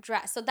like get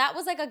dressed. So that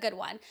was like a good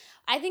one.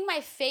 I think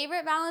my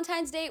favorite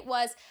Valentine's Day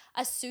was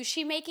a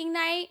sushi making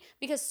night,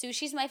 because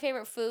sushi's my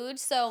favorite food.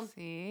 So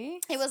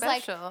it was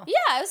special.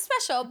 It was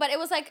special, but it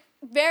was like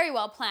very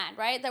well planned,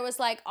 right? There was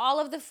like all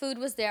of the food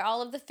was there,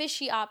 all of the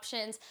fishy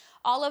options,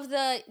 all of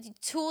the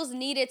tools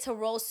needed to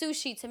roll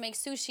sushi, to make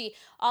sushi,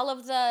 all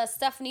of the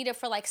stuff needed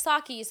for like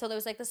sake. So there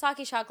was like the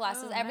sake shot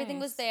glasses, everything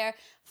was there,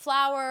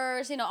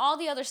 flowers, all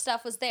the other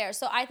stuff was there.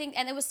 So I think,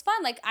 and it was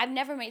fun. Like I've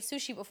never made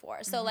sushi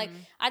before. So like,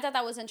 I thought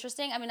that was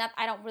interesting. I mean,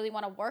 I don't really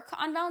want to work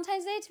on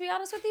Valentine's Day, to be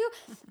honest with you,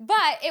 but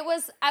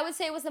I would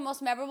say it was the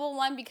most memorable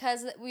one,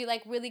 because we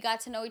like really got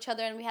to know each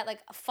other and we had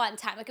like a fun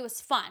time. Like it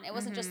was fun. It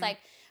wasn't just like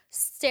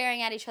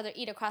staring at each other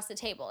eat across the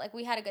table. Like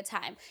we had a good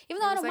time,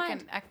 even though I don't mind. It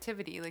was like an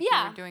activity, like you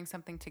were doing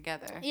something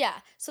together. Yeah,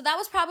 so that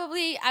was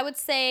probably, I would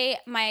say,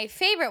 my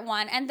favorite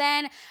one. And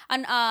then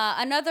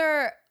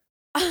another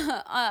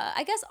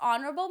I guess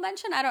honorable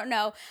mention, I don't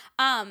know.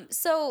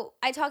 So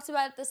I talked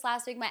about this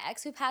last week. My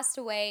ex who passed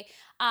away,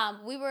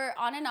 we were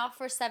on and off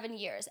for 7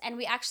 years, and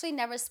we actually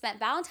never spent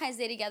Valentine's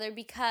Day together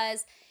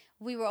because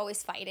we were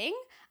always fighting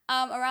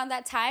around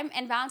that time.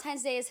 And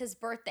Valentine's Day is his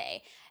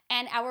birthday.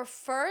 And our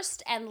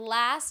first and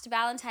last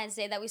Valentine's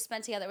Day that we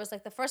spent together was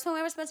like the first one we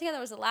ever spent together.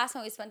 It was the last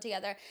one we spent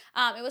together.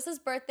 It was his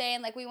birthday,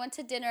 and like we went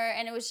to dinner,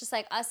 and it was just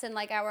like us in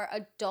like our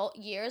adult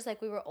years. Like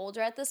we were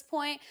older at this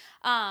point.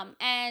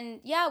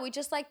 And yeah, we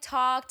just like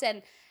talked,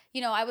 and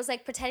I was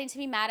like pretending to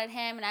be mad at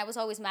him, and I was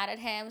always mad at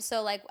him.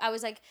 So like I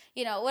was like,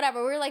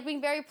 whatever. We were like being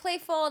very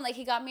playful, and like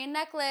he got me a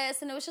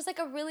necklace, and it was just like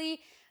a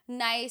really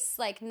nice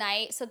like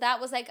night. So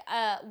that was like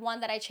one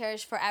that I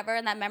cherish forever,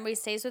 and that memory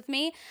stays with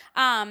me.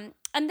 And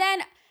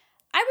then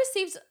I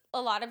received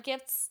a lot of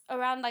gifts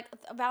around like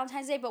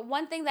Valentine's Day, but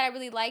one thing that I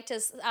really liked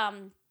is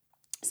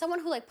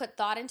someone who like put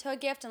thought into a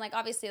gift, and like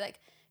obviously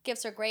like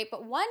gifts are great,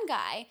 but one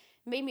guy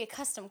made me a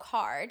custom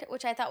card,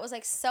 which I thought was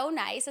like so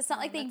nice. It's not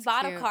like they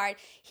bought a card.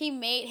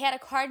 He had a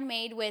card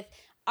made with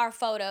our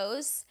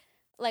photos,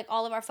 like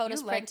all of our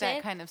photos printed. You like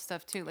that kind of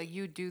stuff too. Like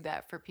you do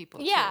that for people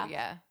too.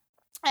 Yeah.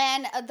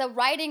 And the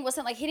writing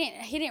wasn't like he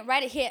didn't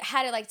write it. He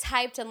had it like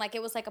typed, and like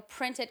it was like a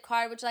printed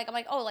card, which like I'm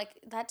like, oh, like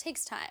that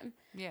takes time.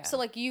 Yeah. So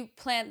like you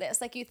planned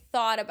this, like you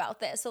thought about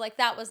this. So like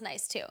that was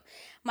nice too.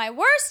 My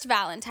worst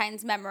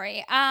Valentine's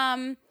memory.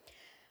 I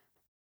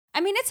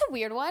mean, it's a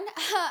weird one.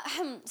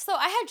 So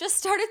I had just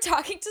started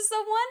talking to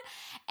someone,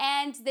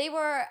 and they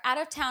were out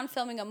of town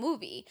filming a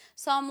movie.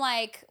 So I'm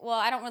like, well,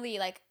 I don't really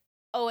like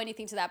owe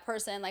anything to that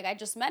person. Like I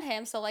just met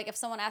him, so like if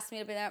someone asked me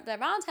to be their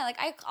Valentine, like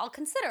I'll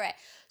consider it.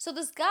 So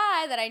this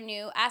guy that I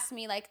knew asked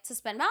me like to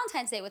spend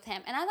Valentine's Day with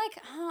him, and I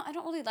like I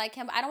don't really like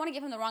him, but I don't want to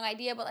give him the wrong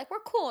idea, but like we're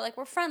cool, like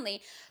we're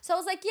friendly. So I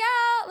was like,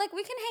 yeah, like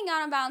we can hang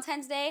out on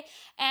Valentine's Day.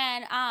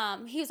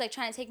 And he was like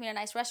trying to take me to a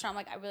nice restaurant. I'm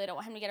like, I really don't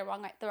want him to get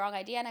the wrong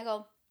idea. And I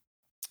go,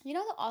 the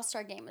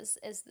All-Star game is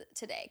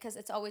today, because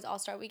it's always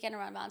All-Star weekend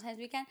around Valentine's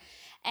weekend.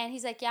 And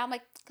he's like, yeah. I'm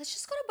like, let's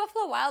just go to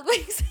Buffalo Wild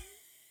Wings.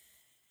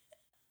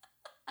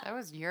 That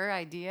was your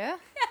idea?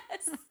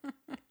 Yes. Because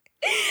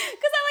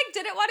I like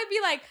didn't want to be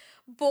like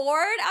bored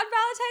on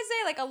Valentine's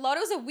Day, like alone.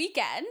 It was a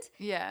weekend.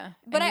 Yeah.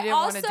 But I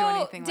also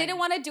didn't didn't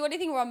want to do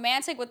anything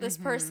romantic with this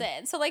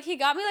person. So like he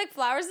got me like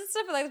flowers and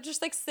stuff, and like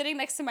just like sitting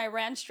next to my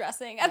ranch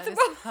dressing at the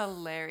moment.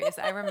 Hilarious.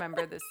 I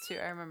remember this too.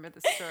 I remember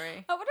this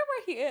story. I wonder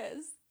where he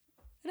is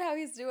and how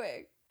he's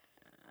doing.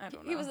 I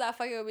don't know. He was not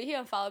fucking with me. He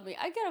unfollowed me.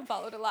 I get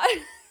unfollowed a lot.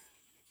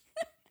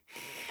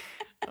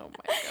 Oh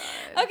my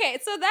God. Okay,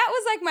 so that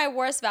was like my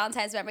worst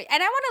Valentine's memory.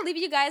 And I want to leave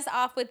you guys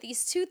off with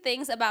these two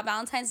things about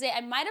Valentine's Day.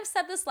 I might have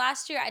said this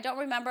last year. I don't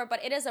remember,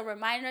 but it is a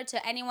reminder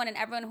to anyone and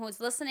everyone who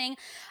is listening.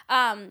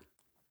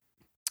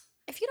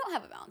 If you don't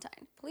have a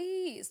Valentine,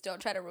 please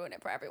don't try to ruin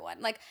it for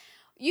everyone. Like,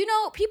 you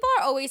know, people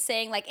are always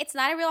saying like, it's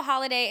not a real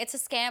holiday. It's a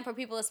scam for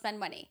people to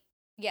spend money.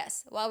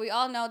 Yes, well, we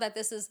all know that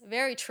this is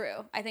very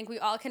true. I think we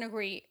all can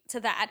agree to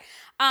that.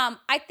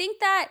 I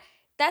think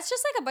that's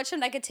just like a bunch of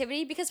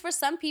negativity because for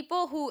some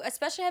people who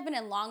especially have been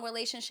in long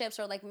relationships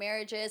or like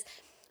marriages,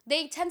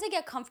 they tend to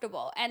get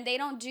comfortable and they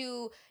don't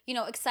do, you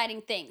know,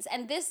 exciting things.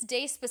 And this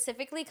day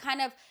specifically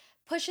kind of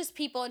pushes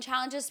people and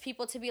challenges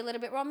people to be a little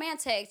bit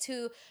romantic,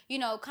 to, you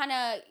know, kind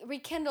of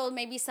rekindle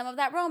maybe some of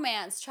that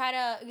romance, try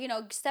to, you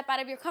know, step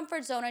out of your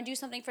comfort zone and do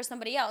something for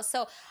somebody else.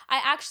 So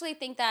I actually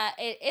think that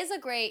it is a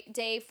great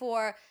day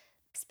for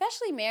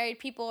especially married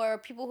people or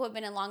people who have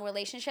been in long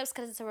relationships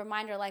because it's a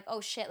reminder like,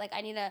 oh shit, like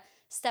I need to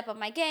step up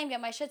my game, get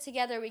my shit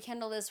together,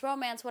 rekindle this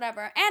romance,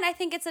 whatever. And I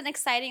think it's an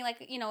exciting,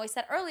 like, you know, I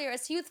said earlier,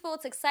 it's youthful,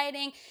 it's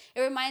exciting. It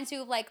reminds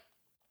you of like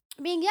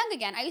being young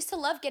again. I used to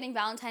love getting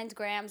Valentine's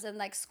grams in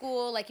like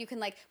school. Like you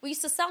can like, we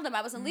used to sell them.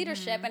 I was in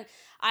leadership and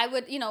I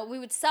would, you know, we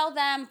would sell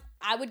them.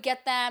 I would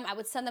get them. I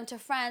would send them to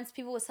friends.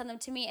 People would send them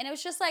to me. And it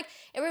was just like,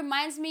 it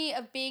reminds me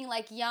of being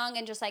like young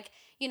and just like,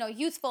 you know,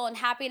 youthful and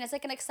happy. And it's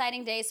like an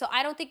exciting day. So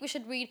I don't think we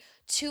should read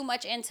too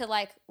much into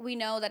like, we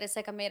know that it's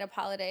like a made up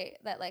holiday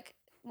that like,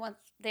 once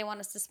they want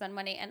us to spend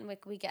money and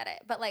we get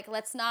it. But like,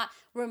 let's not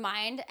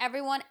remind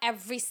everyone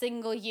every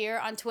single year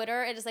on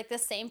Twitter. It is like the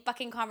same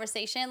fucking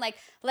conversation. Like,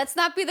 let's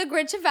not be the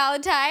Grinch of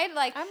Valentine.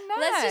 Like, I'm not.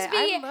 Let's just be.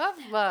 I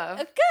love.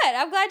 Good.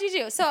 I'm glad you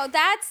do. So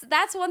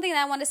that's one thing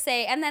that I want to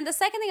say. And then the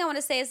second thing I want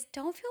to say is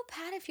don't feel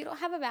bad if you don't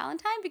have a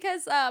Valentine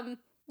because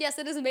yes,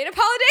 it is a made up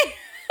holiday.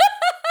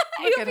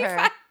 Look at her.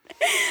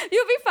 Fine.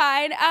 You'll be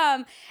fine.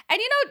 And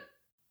you know,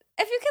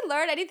 if you can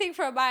learn anything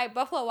from my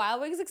Buffalo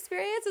Wild Wings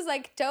experience is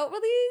like, don't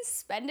really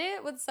spend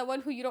it with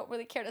someone who you don't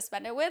really care to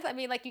spend it with. I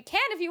mean, like you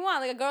can if you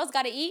want, like a girl's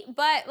got to eat,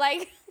 but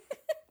like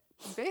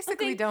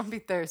basically don't be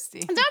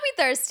thirsty. Don't be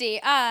thirsty.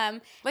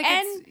 Like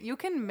and you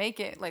can make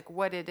it like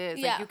what it is.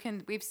 Yeah. Like you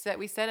can,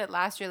 we said it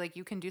last year, like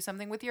you can do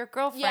something with your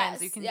girlfriends.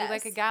 Yes, you can do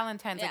like a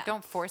Galentine's. Yeah. Like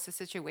don't force a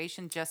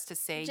situation just to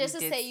say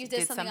you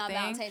did something on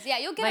Valentine's. Yeah,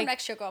 you'll get like, an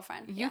extra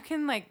girlfriend. You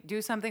can like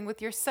do something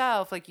with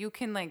yourself. Like you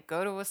can like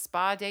go to a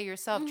spa day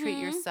yourself, treat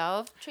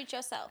yourself. Treat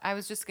yourself. I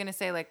was just gonna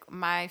say like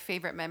my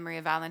favorite memory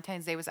of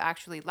Valentine's Day was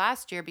actually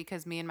last year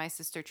because me and my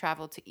sister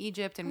traveled to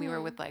Egypt and we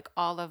were with like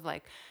all of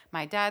like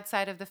my dad's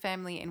side of the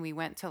family and we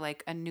went to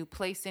like a new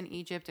place in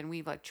Egypt and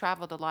we've like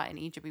traveled a lot in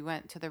Egypt. We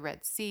went to the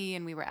Red Sea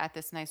and we were at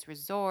this nice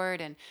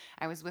resort and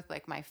I was with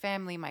like my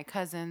family, my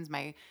cousins,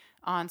 my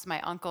aunts,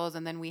 my uncles,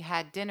 and then we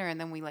had dinner and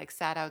then we like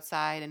sat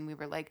outside and we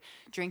were like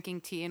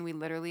drinking tea and we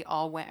literally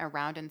all went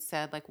around and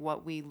said like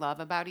what we love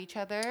about each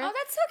other. Oh,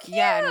 that's so cute.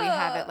 Yeah, and we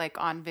have it like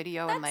on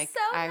video and like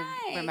so I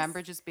nice.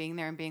 remember just being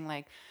there and being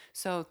like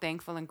so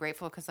thankful and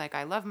grateful because like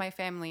I love my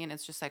family and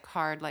it's just like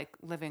hard like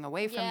living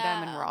away from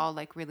them and we're all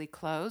like really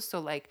close. So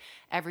like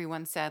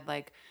everyone said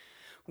like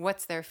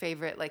what's their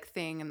favorite like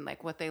thing and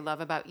like what they love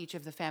about each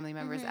of the family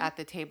members at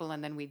the table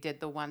and then we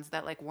did the ones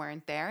that like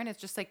weren't there and it's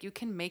just like you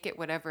can make it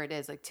whatever it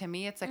is. Like to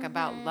me it's like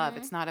about love.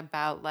 It's not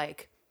about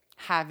like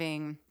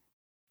having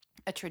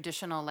a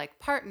traditional like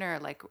partner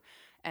like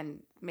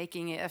and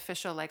making it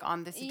official like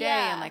on this day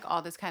and like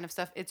all this kind of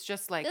stuff. It's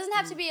just like it doesn't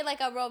have to be like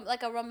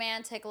a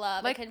romantic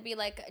love. Like, it can be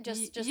like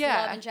just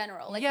love in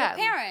general. Like your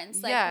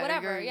parents, like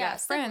whatever. Your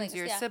friends, siblings,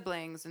 your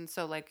siblings, and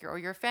so like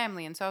your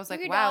family. And so I was like,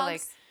 your wow, dogs.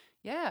 like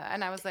yeah.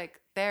 And I was like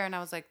there and I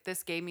was like,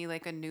 this gave me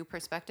like a new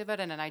perspective of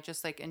it and I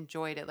just like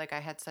enjoyed it. Like I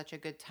had such a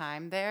good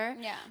time there.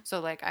 Yeah. So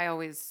like I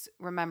always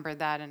remember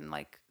that and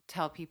like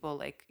tell people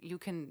like you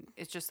can,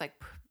 it's just like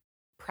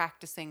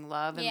practicing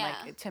love and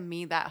like to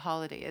me that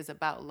holiday is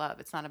about love.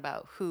 It's not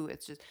about who,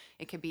 it's just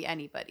it could be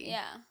anybody.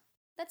 Yeah,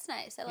 that's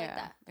nice. I like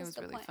that. It was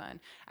really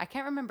fun. I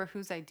can't remember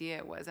whose idea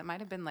it was. It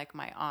might have been like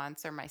my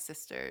aunt's or my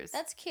sister's.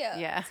 That's cute.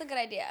 Yeah, that's a good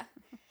idea.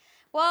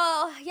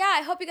 Well, yeah,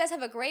 I hope you guys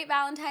have a great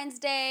Valentine's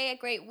Day, a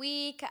great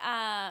week.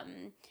 I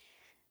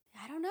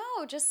don't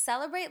know, just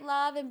celebrate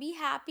love and be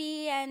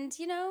happy and,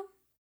 you know,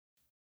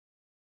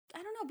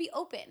 I don't know, be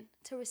open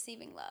to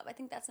receiving love. I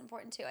think that's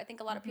important too. I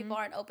think a lot of people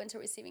aren't open to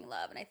receiving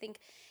love. And I think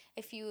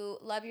if you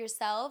love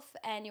yourself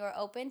and you're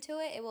open to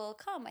it, it will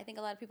come. I think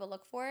a lot of people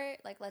look for it.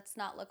 Like, let's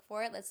not look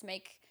for it. Let's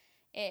make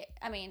it,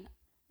 I mean,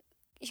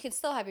 you can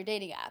still have your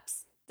dating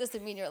apps.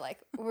 Doesn't mean you're like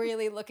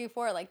really looking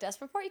for it, like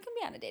desperate for it. You can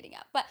be on a dating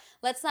app. But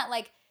let's not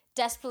like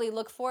desperately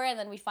look for it, and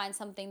then we find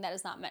something that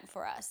is not meant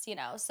for us, you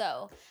know?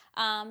 So,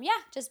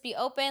 just be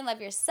open,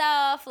 love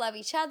yourself, love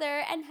each other,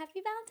 and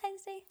happy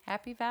Valentine's Day.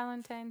 Happy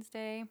Valentine's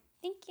Day.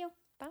 Thank you.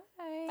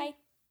 Bye.